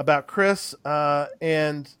about Chris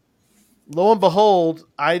and lo and behold,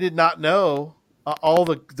 I did not know all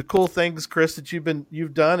the cool things, Chris, that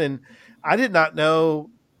you've done, and I did not know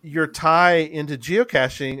your tie into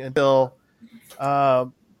geocaching until,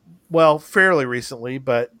 fairly recently.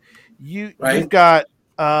 But you've got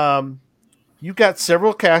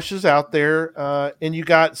several caches out there, and you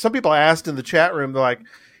got some people asked in the chat room. They're like,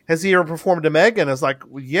 "Has he ever performed a mega?" And I was like,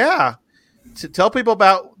 well, "Yeah." To tell people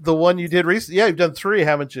about the one you did recently. Yeah, you've done 3,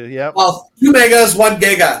 haven't you? Yeah. Well, 2 megas, 1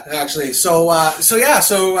 giga, actually. So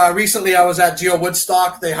recently I was at Geo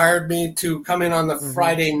Woodstock. They hired me to come in on the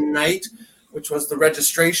Friday night, which was the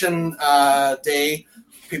registration day.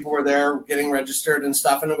 People were there getting registered and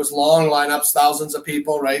stuff, and it was long lineups, thousands of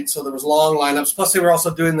people, right? So there was long lineups. Plus, they were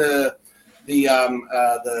also doing the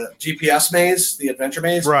GPS maze, the adventure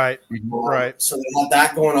maze. Right. So they had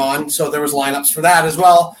that going on. So there was lineups for that as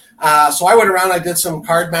well. So I went around, I did some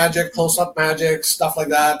card magic, close-up magic, stuff like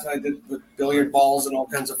that. I did with billiard balls and all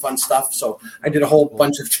kinds of fun stuff. So I did a whole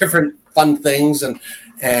bunch of different fun things. And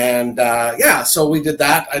so we did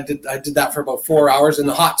that. I did that for about 4 hours in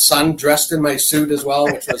the hot sun, dressed in my suit as well,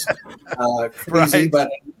 which was crazy,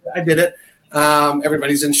 but I did it.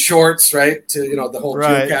 Everybody's in shorts, right? To the whole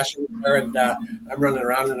geocaching there, and I'm running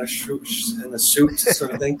around in a suit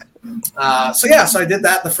sort of thing. So I did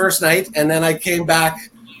that the first night, and then I came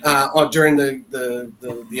back during the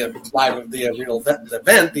live the real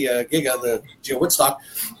event, the Giga, the Geo Woodstock,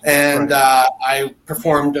 and I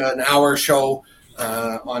performed an hour show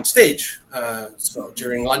on stage, so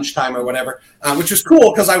during lunchtime or whatever, which was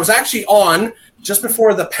cool because I was actually on just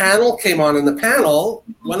before the panel came on. In the panel,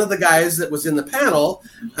 one of the guys that was in the panel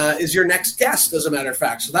is your next guest, as a matter of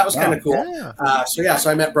fact. So that was kind of cool. Yeah. So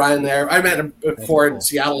I met Brian there. I met him before in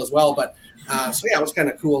Seattle as well, but it was kind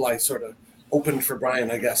of cool. I sort of opened for Brian,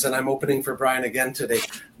 I guess, and I'm opening for Brian again today.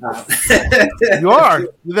 You are?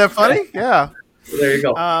 Isn't that funny? Yeah. There you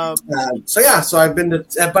go. So I've been to,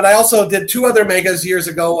 but I also did 2 other megas years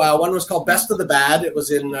ago. One was called Best of the Bad. It was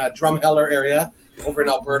in Drumheller area over in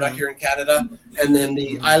Alberta here in Canada. And then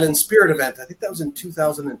the Island Spirit event, I think that was in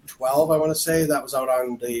 2012, I want to say. That was out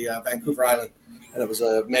on the Vancouver Island. And it was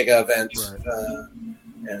a mega event.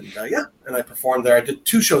 And I performed there. I did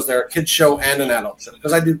 2 shows there, a kids show and an adult show,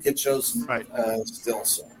 because I do kids shows still.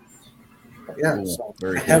 So Cool.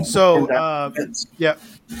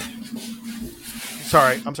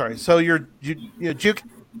 I'm sorry. So your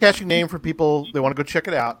geocaching name for people they want to go check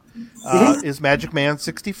it out is Magic Man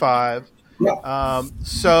 65. Yeah.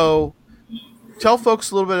 So tell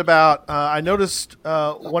folks a little bit about. I noticed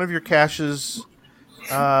one of your caches,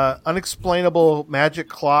 Unexplainable Magic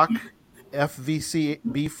Clock FVC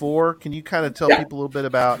B4. Can you kind of tell people a little bit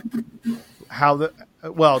about how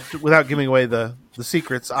without giving away the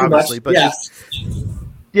secrets, obviously, but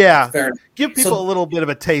give people a little bit of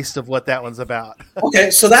a taste of what that one's about. Okay,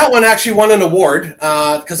 so that one actually won an award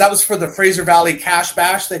because that was for the Fraser Valley Cache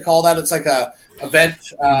Bash. They call that. It's like a event,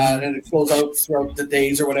 and it goes out throughout the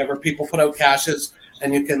days or whatever. People put out caches,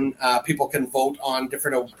 and you can people can vote on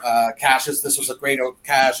different caches. This was a great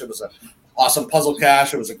cache. It was an awesome puzzle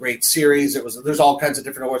cache. It was a great series. There's all kinds of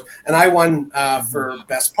different awards, and I won for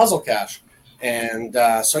best puzzle cache. And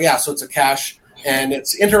so it's a cache. And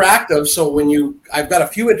it's interactive, so I've got a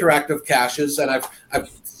few interactive caches, and I've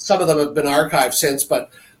some of them have been archived since. But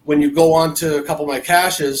when you go on to a couple of my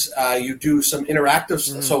caches, you do some interactive.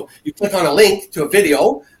 So you click on a link to a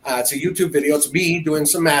video. It's a YouTube video. It's me doing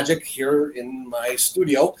some magic here in my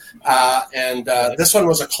studio, and this one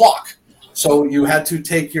was a clock. So you had to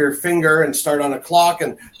take your finger and start on a clock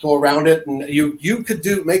and go around it, and you could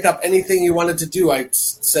make up anything you wanted to do. I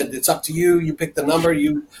said it's up to you. You pick the number.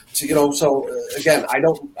 So again, I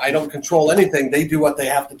don't control anything. They do what they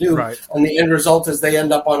have to do, and the end result is they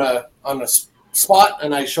end up on a spot,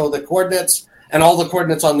 and I show the coordinates, and all the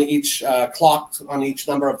coordinates on each clock, on each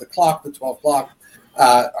number of the clock, the 12 clock,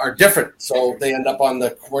 are different. So they end up on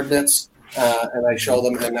the coordinates, and I show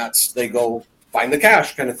them, and they go find the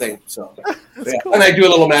cache kind of thing. So, cool. And I do a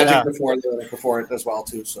little magic before it as well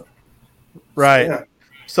too. So,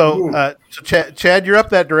 So, Chad, you're up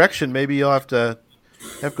that direction. Maybe you'll have to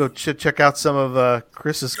go check out some of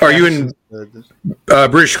Chris's caches. Are you in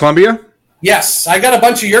British Columbia? Yes, I got a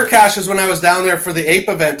bunch of your caches when I was down there for the APE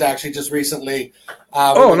event, actually, just recently.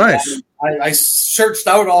 Nice. I searched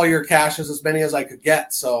out all your caches, as many as I could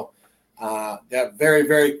get. So, very,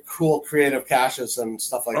 very cool, creative caches and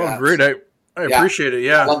stuff like that. Oh, great. I appreciate it.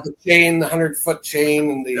 Yeah. I love the chain, the 100-foot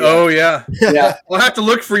chain. And the, yeah. I'll have to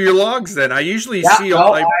look for your logs then. I usually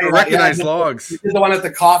I recognize logs. We did the one at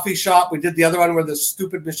the coffee shop. We did the other one where the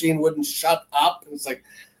stupid machine wouldn't shut up.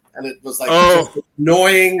 And it was just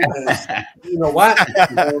annoying. You know what?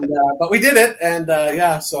 But we did it. And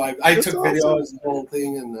so I took videos and the whole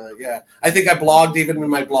thing. And I think I blogged even in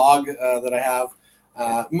my blog that I have.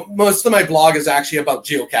 Most of my blog is actually about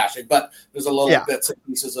geocaching, but there's a little bits and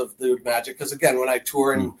pieces of the magic. Because again, when I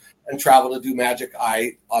tour and travel to do magic,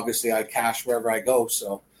 I cache wherever I go.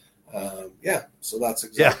 So, so that's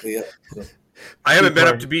exactly it. So, I haven't been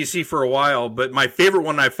up to BC for a while, but my favorite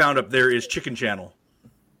one I found up there is Chicken Channel.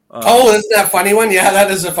 Isn't that a funny one? Yeah, that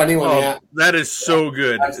is a funny one. That is so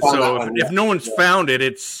good. So if no one's found it,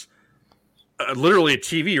 it's literally a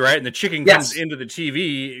TV, right? And the chicken comes into the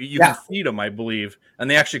TV. You can feed them, I believe, and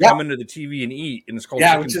they actually come into the TV and eat. And it's called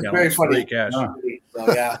Chicken which is Channel. very funny. Cache. So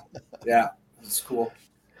it's cool.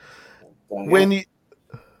 When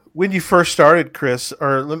you first started, Chris,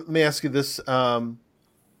 or let me ask you this: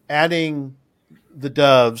 adding the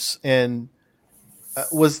doves, and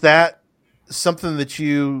was that something that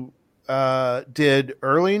you did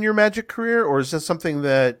early in your magic career, or is this something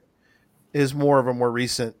that is more of a more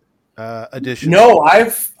recent addition? No,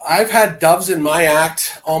 I've had doves in my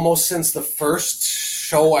act almost since the first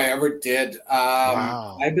show I ever did.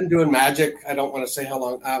 Wow. I've been doing magic. I don't want to say how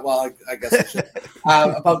long. I guess I should.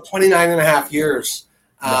 About 29 and a half years.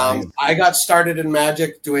 Nice. I got started in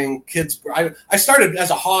magic doing kids. I started as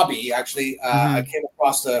a hobby, actually. I came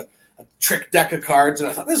across a trick deck of cards, and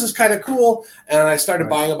I thought, this is kind of cool. And I started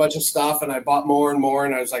buying a bunch of stuff, and I bought more and more.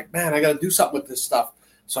 And I was like, man, I got to do something with this stuff.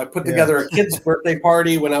 So I put together a kid's birthday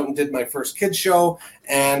party, went out and did my first kids show.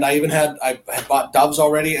 And I had bought doves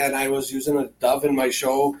already, and I was using a dove in my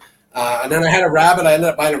show. And then I had a rabbit. I ended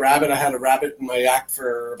up buying a rabbit. I had a rabbit in my act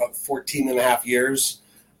for about 14 and a half years.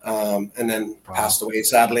 And then passed away,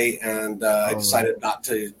 sadly. And I decided not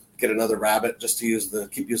to get another rabbit, just to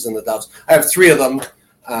keep using the doves. I have 3 of them.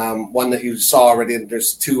 One that you saw already, and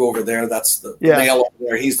there's 2 over there. That's the male over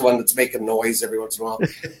there. He's the one that's making noise every once in a while.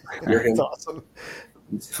 That's awesome.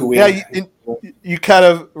 Yeah, you kind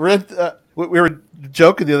of rent. We were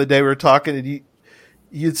joking the other day. We were talking, and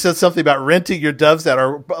you said something about renting your doves out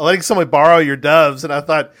or letting someone borrow your doves, and I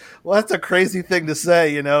thought, well, that's a crazy thing to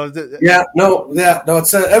say, you know. No.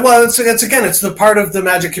 It's the part of the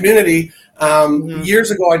magic community.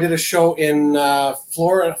 Years ago, I did a show in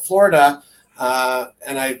Florida.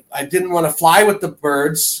 And I didn't want to fly with the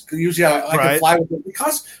birds. Usually I can fly with them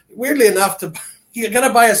because, weirdly enough, you got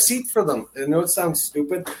to buy a seat for them. I know it sounds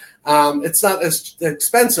stupid. It's not as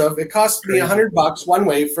expensive. It cost me $100 one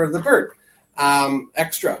way for the bird,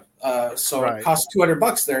 extra. It cost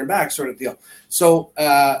 $200 there and back, sort of deal. So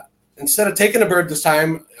instead of taking a bird this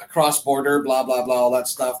time across border, blah blah blah, all that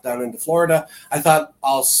stuff down into Florida, I thought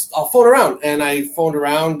I'll phone around, and I phoned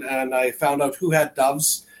around and I found out who had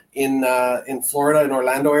doves in Florida, in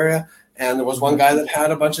Orlando area, and there was one guy that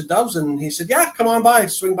had a bunch of doves, and he said, yeah, come on by,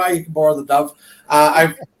 swing by, you can borrow the dove.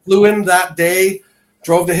 I flew in that day,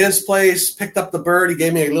 drove to his place, picked up the bird. He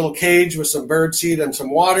gave me a little cage with some bird seed and some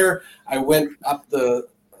water. I went up to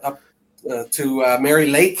Mary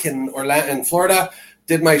Lake in Florida,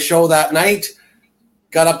 did my show that night,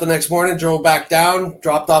 got up the next morning, drove back down,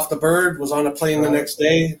 dropped off the bird, was on a plane the next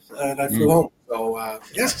day, and I flew home. So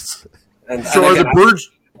yes. So are the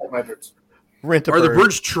birds? My birds. The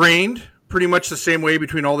birds trained pretty much the same way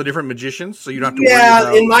between all the different magicians, so you don't have to worry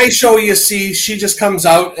about... in my show, you see, she just comes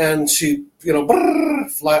out and she, she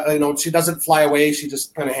doesn't fly away. She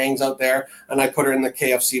just kind of hangs out there, and I put her in the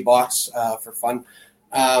KFC box for fun.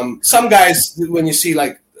 Some guys, when you see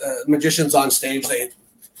like magicians on stage,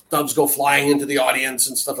 doves go flying into the audience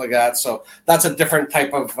and stuff like that. So that's a different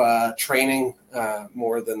type of training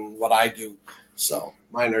more than what I do. So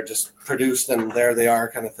mine are just produced and there they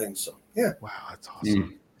are kind of thing. So, yeah. Wow, that's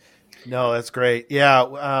awesome. No, that's great.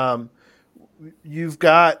 Yeah. You've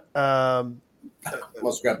got...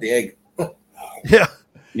 almost grabbed the egg. Yeah.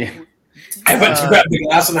 I went to grab the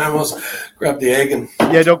glass and I almost grabbed the egg.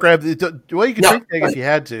 Don't grab the... Well, you can drink the egg if you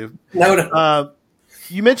had to. No.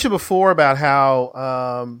 You mentioned before about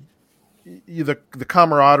how the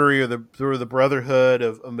camaraderie or the brotherhood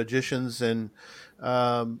of magicians, and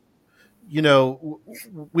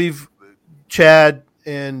Chad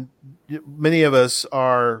and many of us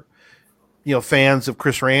are fans of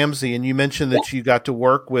Chris Ramsey, and you mentioned that you got to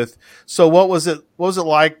work with. So what was it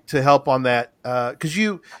like to help on that? Because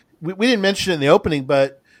we didn't mention it in the opening,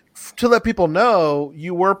 but to let people know,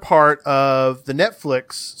 you were part of the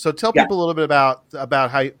Netflix. So tell people a little bit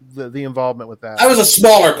about how the involvement with that. I was a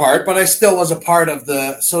smaller part, but I still was a part of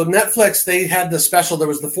so Netflix, they had the special. There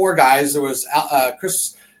was the 4 guys. There was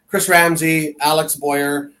Chris Ramsey, Alex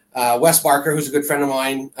Boyer, Wes Barker, who's a good friend of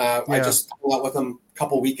mine. I just hung out with him a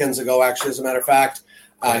couple weekends ago, actually, as a matter of fact,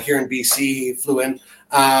 here in BC. He flew in.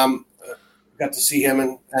 Got to see him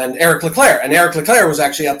and Eric Leclaire. And Eric Leclaire was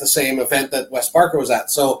actually at the same event that Wes Barker was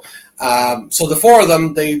at. So the 4 of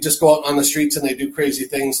them, they just go out on the streets and they do crazy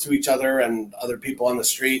things to each other and other people on the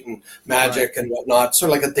street and magic and whatnot.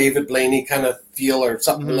 Sort of like a David Blaney kind of feel, or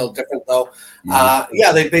something a little different, though.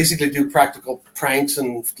 They basically do practical pranks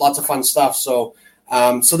and lots of fun stuff. So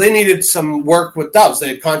they needed some work with doves. They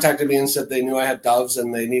had contacted me and said they knew I had doves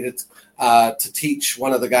and they needed to teach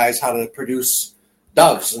one of the guys how to produce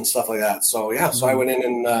doves and stuff like that. So so I went in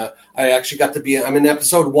and I actually got to I'm in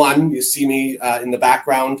episode 1. You see me in the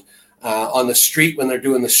background on the street when they're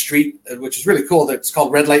doing the street, which is really cool. It's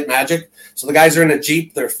called Red Light Magic. So the guys are in a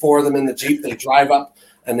Jeep. There are 4 of them in the Jeep. They drive up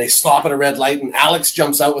and they stop at a red light, and Alex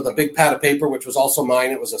jumps out with a big pad of paper, which was also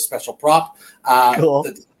mine. It was a special prop. Cool.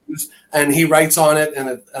 And he writes on it,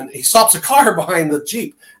 and he stops a car behind the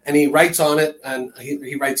Jeep, and he writes on it, and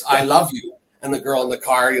he writes, "I love you." and the girl in the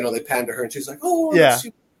car, they pan to her, and she's like, "Oh, yeah."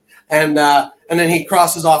 And then he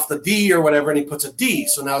crosses off the D or whatever, and he puts a D.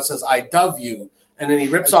 So now it says "I dove you," and then he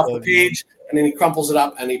rips off the page, and then he crumples it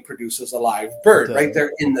up, and he produces a live bird right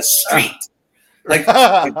there in the street. Like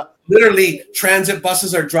literally, transit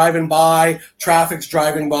buses are driving by, traffic's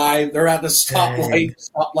driving by. They're at the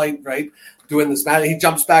stoplight, right? Doing this. He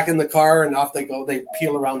jumps back in the car, and off they go. They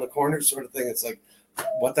peel around the corner, sort of thing. It's like,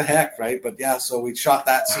 what the heck, right? But yeah, so we shot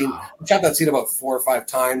that scene. We shot that scene about 4 or 5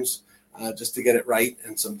 times just to get it right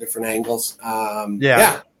and some different angles. And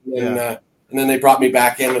then they brought me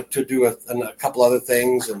back in to do a couple other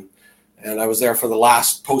things, and I was there for the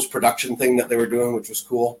last post-production thing that they were doing, which was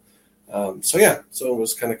cool. So it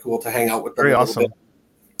was kind of cool to hang out with them. Very awesome. Bit.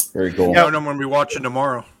 Very cool. Yeah, I'm going to be watching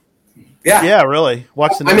tomorrow. Yeah, really.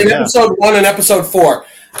 Watch the. I'm in episode 1 and episode 4.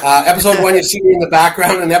 Episode 1, you see me in the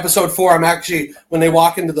background, and episode 4, I'm actually when they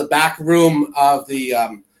walk into the back room of the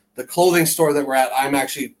clothing store that we're at, I'm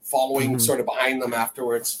actually following sort of behind them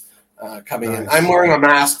afterwards, coming in. I'm wearing a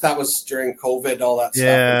mask. That was during COVID, all that stuff.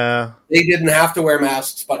 Yeah, they didn't have to wear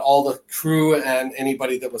masks, but all the crew and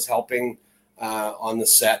anybody that was helping on the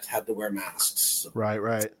set had to wear masks. So,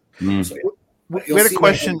 right. So, we had a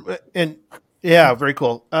question, and yeah, very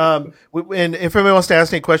cool. And if anybody wants to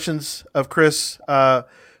ask any questions of Chris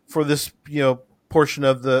for this, portion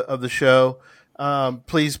of the show,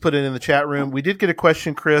 please put it in the chat room. We did get a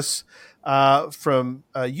question, Chris, from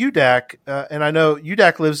UDAC, and I know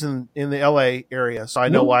UDAC lives in the LA area, so I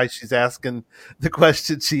know why she's asking the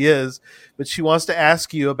question she is. But she wants to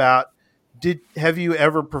ask you about: have you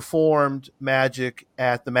ever performed magic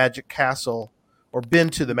at the Magic Castle? Or been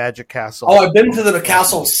to the Magic Castle? Oh, I've been to the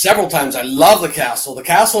castle several times. I love the castle. The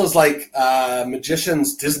castle is like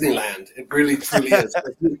magician's Disneyland. It really, truly is.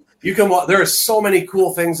 You can walk. There are so many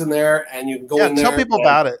cool things in there, and you can go in there. Tell people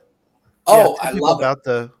about it. Oh, I love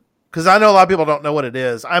it. Because I know a lot of people don't know what it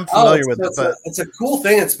is. I'm familiar with it, but it's a cool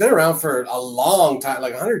thing. It's been around for a long time,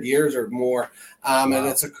 like 100 years or more. And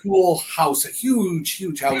it's a cool house, a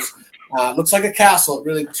huge house. Looks like a castle. It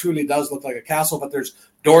really, truly does look like a castle. But there's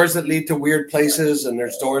doors that lead to weird places, and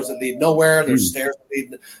there's doors that lead nowhere. There's stairs that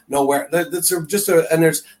lead nowhere. And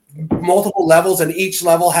there's multiple levels, and each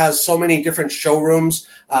level has so many different showrooms.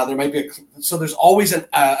 There might be there's always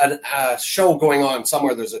a show going on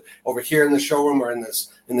somewhere. There's over here in the showroom, or in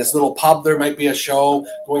this little pub, there might be a show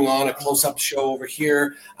going on, a close-up show over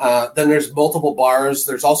here. Then there's multiple bars.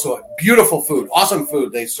 There's also beautiful food, awesome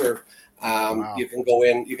food they serve. You can go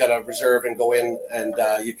in, you got to reserve and go in, and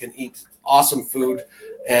you can eat awesome food.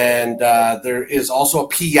 And there is also a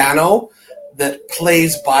piano that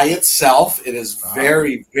plays by itself. It is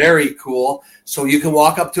very, very cool. So you can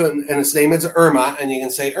walk up to it, and its name is Irma, and you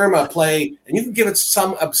can say, Irma, play, and you can give it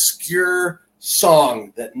some obscure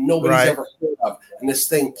song that nobody's ever heard of, and this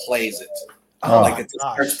thing plays it. It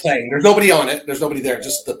starts playing. There's nobody on it. There's nobody there.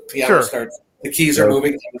 Just the piano starts. The keys are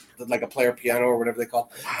moving, like a player piano or whatever they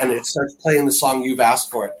call it, and it starts playing the song you've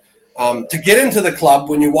asked for it. To get into the club,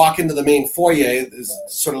 when you walk into the main foyer, there's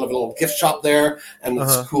sort of a little gift shop there, and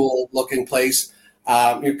it's a cool-looking place.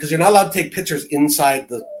 Because you're not allowed to take pictures inside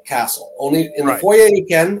the castle. Only in the foyer you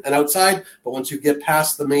can, and outside, but once you get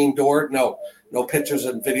past the main door, no pictures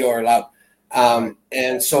and video are allowed. And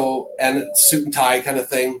it's suit and tie kind of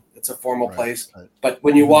thing. It's a formal place. But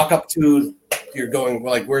when you walk up to, you're going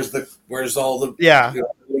like, where's all the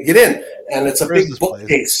you get in, and it's a big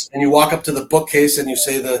bookcase, and you walk up to the bookcase and you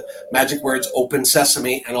say the magic words "Open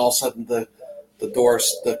Sesame," and all of a sudden the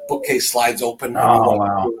bookcase slides open and you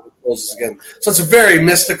walk through, it closes again. So it's a very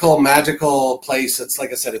mystical, magical place. It's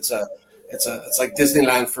like I said, it's like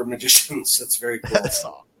Disneyland for magicians. It's very cool. That's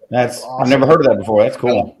awesome. I've never heard of that before. That's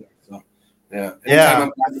cool. Anytime I'm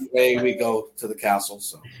on the way, we go to the castle.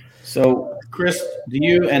 So, Chris,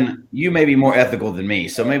 you may be more ethical than me,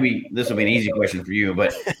 so maybe this will be an easy question for you.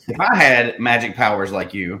 But if I had magic powers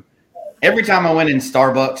like you, every time I went in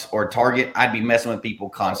Starbucks or Target, I'd be messing with people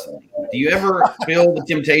constantly. Do you ever feel the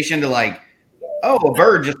temptation to a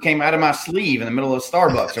bird just came out of my sleeve in the middle of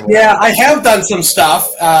Starbucks? Or whatever? Yeah, I have done some stuff,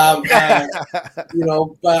 but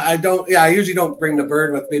I don't. Yeah, I usually don't bring the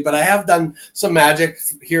bird with me, but I have done some magic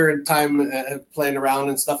here in time, playing around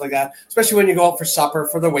and stuff like that. Especially when you go out for supper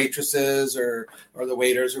for the waitresses or the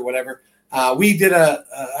waiters or whatever. We did I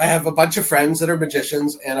have a bunch of friends that are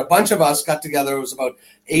magicians, and a bunch of us got together. It was about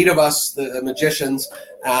 8 of us, the magicians,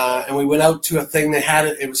 and we went out to a thing. They had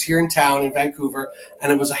it. It was here in town in Vancouver,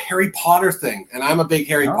 and it was a Harry Potter thing. And I'm a big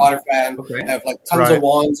Harry Potter fan. Okay. I have tons of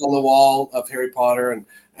wands on the wall of Harry Potter,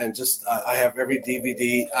 and just I have every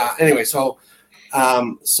DVD. Anyway, so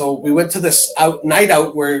we went to this night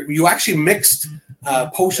out where you actually mixed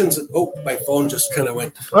potions. Oh, my phone just kind of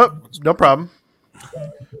went. Oh, no problem.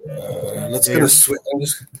 Let's kind of switch.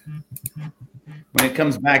 When it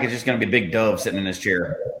comes back, it's just going to be a big dove sitting in his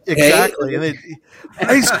chair. Exactly. And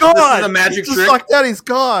he's gone. The magic just trick. like that, he's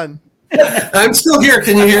gone. I'm still here.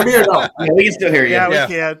 Can you hear me or no? Yeah, we can still hear you. Yeah,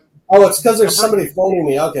 we can. Oh, it's because there's somebody phoning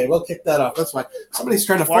me. Okay, we'll kick that off. That's fine. Somebody's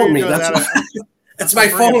trying to While phone me. you're doing That's that, why. It's my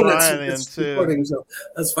bringing phone Brian that's in, too. recording, so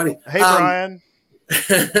that's funny. Hey, Brian.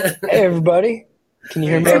 Hey, everybody. Can you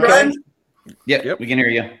hear me Hey, okay? Brian. Yep, we can hear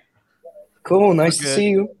you. Cool. Nice to Good. see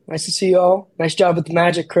you. Nice to see you all. Nice job with the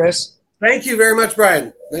magic, Chris. Thank you very much,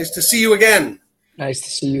 Brian. Nice to see you again. Nice to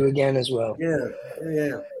see you again as well.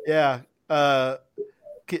 Yeah.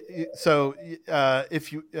 So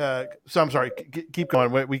if you, so I'm sorry, keep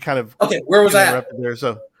going. We kind of Okay, where was I at? interrupted there.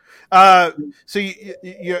 So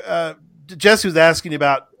Jesse was asking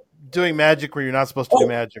about doing magic where you're not supposed to do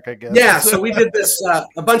magic, I guess. Yeah, so we did this,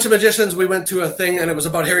 a bunch of magicians, we went to a thing, and it was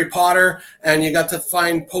about Harry Potter, and you got to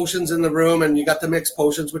find potions in the room, and you got to mix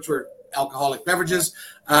potions, which were alcoholic beverages,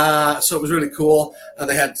 so it was really cool.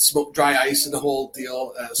 They had dry ice and the whole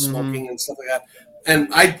deal, smoking and stuff like that. And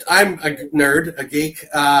I'm a nerd, a geek,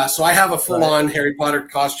 so I have a full-on Harry Potter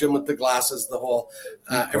costume with the glasses, the whole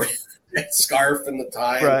scarf and the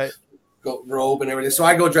tie. Right. Robe and everything. So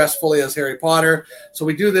I go dressed fully as Harry Potter. So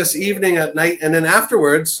we do this evening at night, and then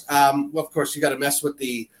afterwards, well, of course, you got to mess with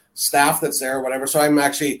the staff that's there or whatever. So I'm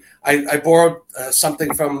actually, I borrowed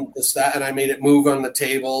something from the staff, and I made it move on the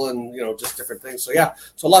table, and just different things. So yeah,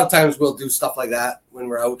 so a lot of times we'll do stuff like that when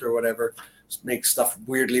we're out or whatever, just make stuff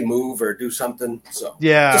weirdly move or do something. So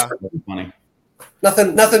yeah, just funny.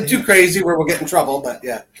 Nothing too crazy where we'll get in trouble, but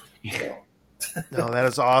yeah. No, that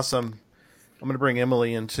is awesome. I'm going to bring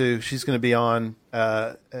Emily in too. She's going to be on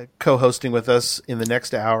co-hosting with us in the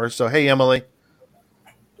next hour. So, hey, Emily.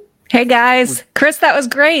 Hey, guys. Chris, that was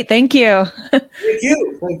great. Thank you.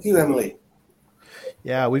 Thank you, Emily.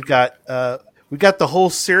 Yeah, we've got the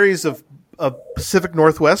whole series of Pacific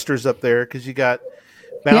Northwesters up there because you got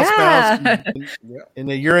Bounce, and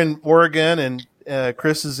you're in Oregon, and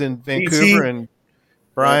Chris is in Vancouver, and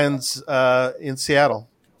Brian's in Seattle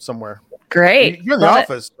somewhere. Great. You're in the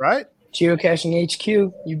office, right? Geocaching HQ,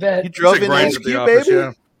 you bet. You drove in HQ, office, baby?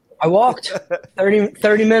 Yeah. I walked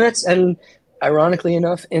 30 minutes, and ironically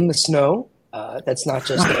enough, in the snow. That's not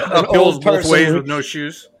just an old person. Both ways with no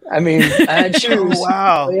shoes. I mean, I had shoes.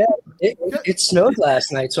 Wow. Yeah, it snowed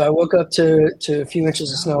last night, so I woke up to a few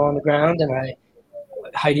inches of snow on the ground, and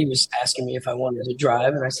Heidi was asking me if I wanted to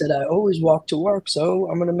drive, and I said I always walk to work, so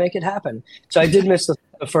I'm going to make it happen. So I did miss the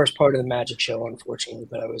first part of the magic show, unfortunately,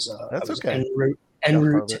 but I was okay. en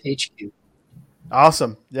route to HQ.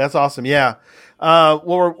 Awesome. That's awesome. Yeah.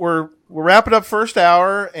 Well, we're wrapping up first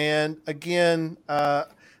hour, and again,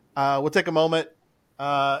 we'll take a moment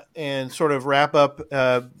and sort of wrap up.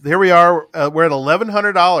 Here we are. We're at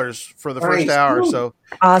 $1,100 for the first hour. So,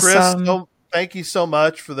 awesome. Chris, thank you so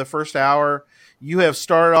much for the first hour. You have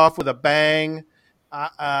started off with a bang.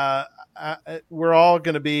 We're all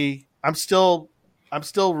going to be. I'm still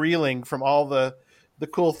reeling from all the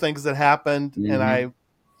cool things that happened, and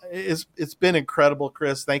it's been incredible,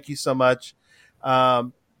 Chris. Thank you so much.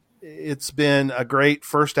 It's been a great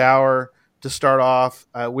first hour to start off.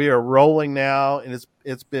 We are rolling now, and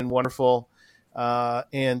it's been wonderful.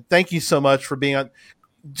 And thank you so much for being on.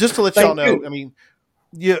 Just to let y'all know, I mean,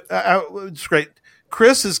 it's great.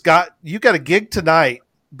 Chris you got a gig tonight,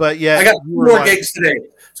 but yeah, I got 2 more gigs today.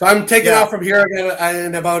 So I'm taking off from here.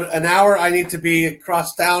 In about an hour, I need to be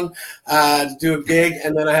across town to do a gig,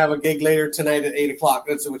 and then I have a gig later tonight at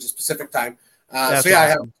 8:00, which is Pacific time. I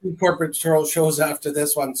have 2 corporate shows after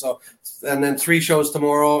this one. So, and then 3 shows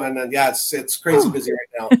tomorrow, and then it's crazy busy right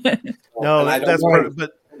now. No, that's perfect.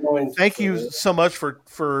 But thank you so much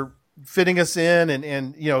for fitting us in,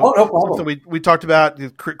 and no problem. Something we talked about.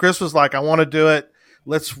 Chris was like, "I want to do it.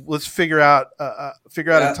 Let's figure out a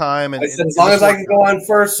time." And I said, as long as I can go on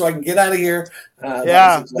first, so I can get out of here.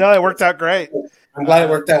 It worked out great. I'm glad it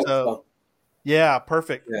worked out. So. Yeah,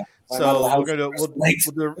 perfect. Yeah. So we'll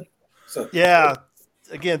do.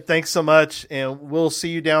 Again, thanks so much, and we'll see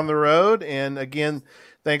you down the road. And again,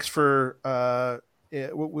 thanks for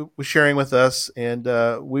sharing with us, and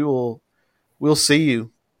we'll see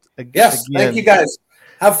you. Yes, again. Thank you guys.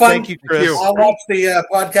 Have fun. Thank you, Chris. I'll watch the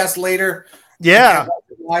podcast later. Yeah.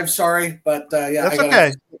 Live, sorry, but that's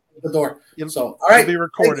okay. The door. So, all right. It'll be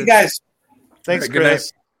recorded. Thank you guys. Thanks,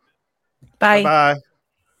 Chris. Bye. Bye.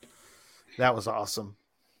 That was awesome.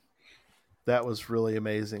 That was really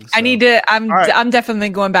amazing. So. I need to. I'm definitely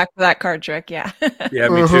going back to that card trick. Yeah. Yeah,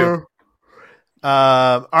 me too.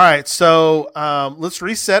 All right, so let's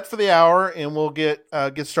reset for the hour, and we'll get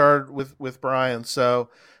started with Brian. So,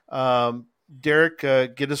 Derek,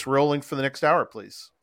 get us rolling for the next hour, please.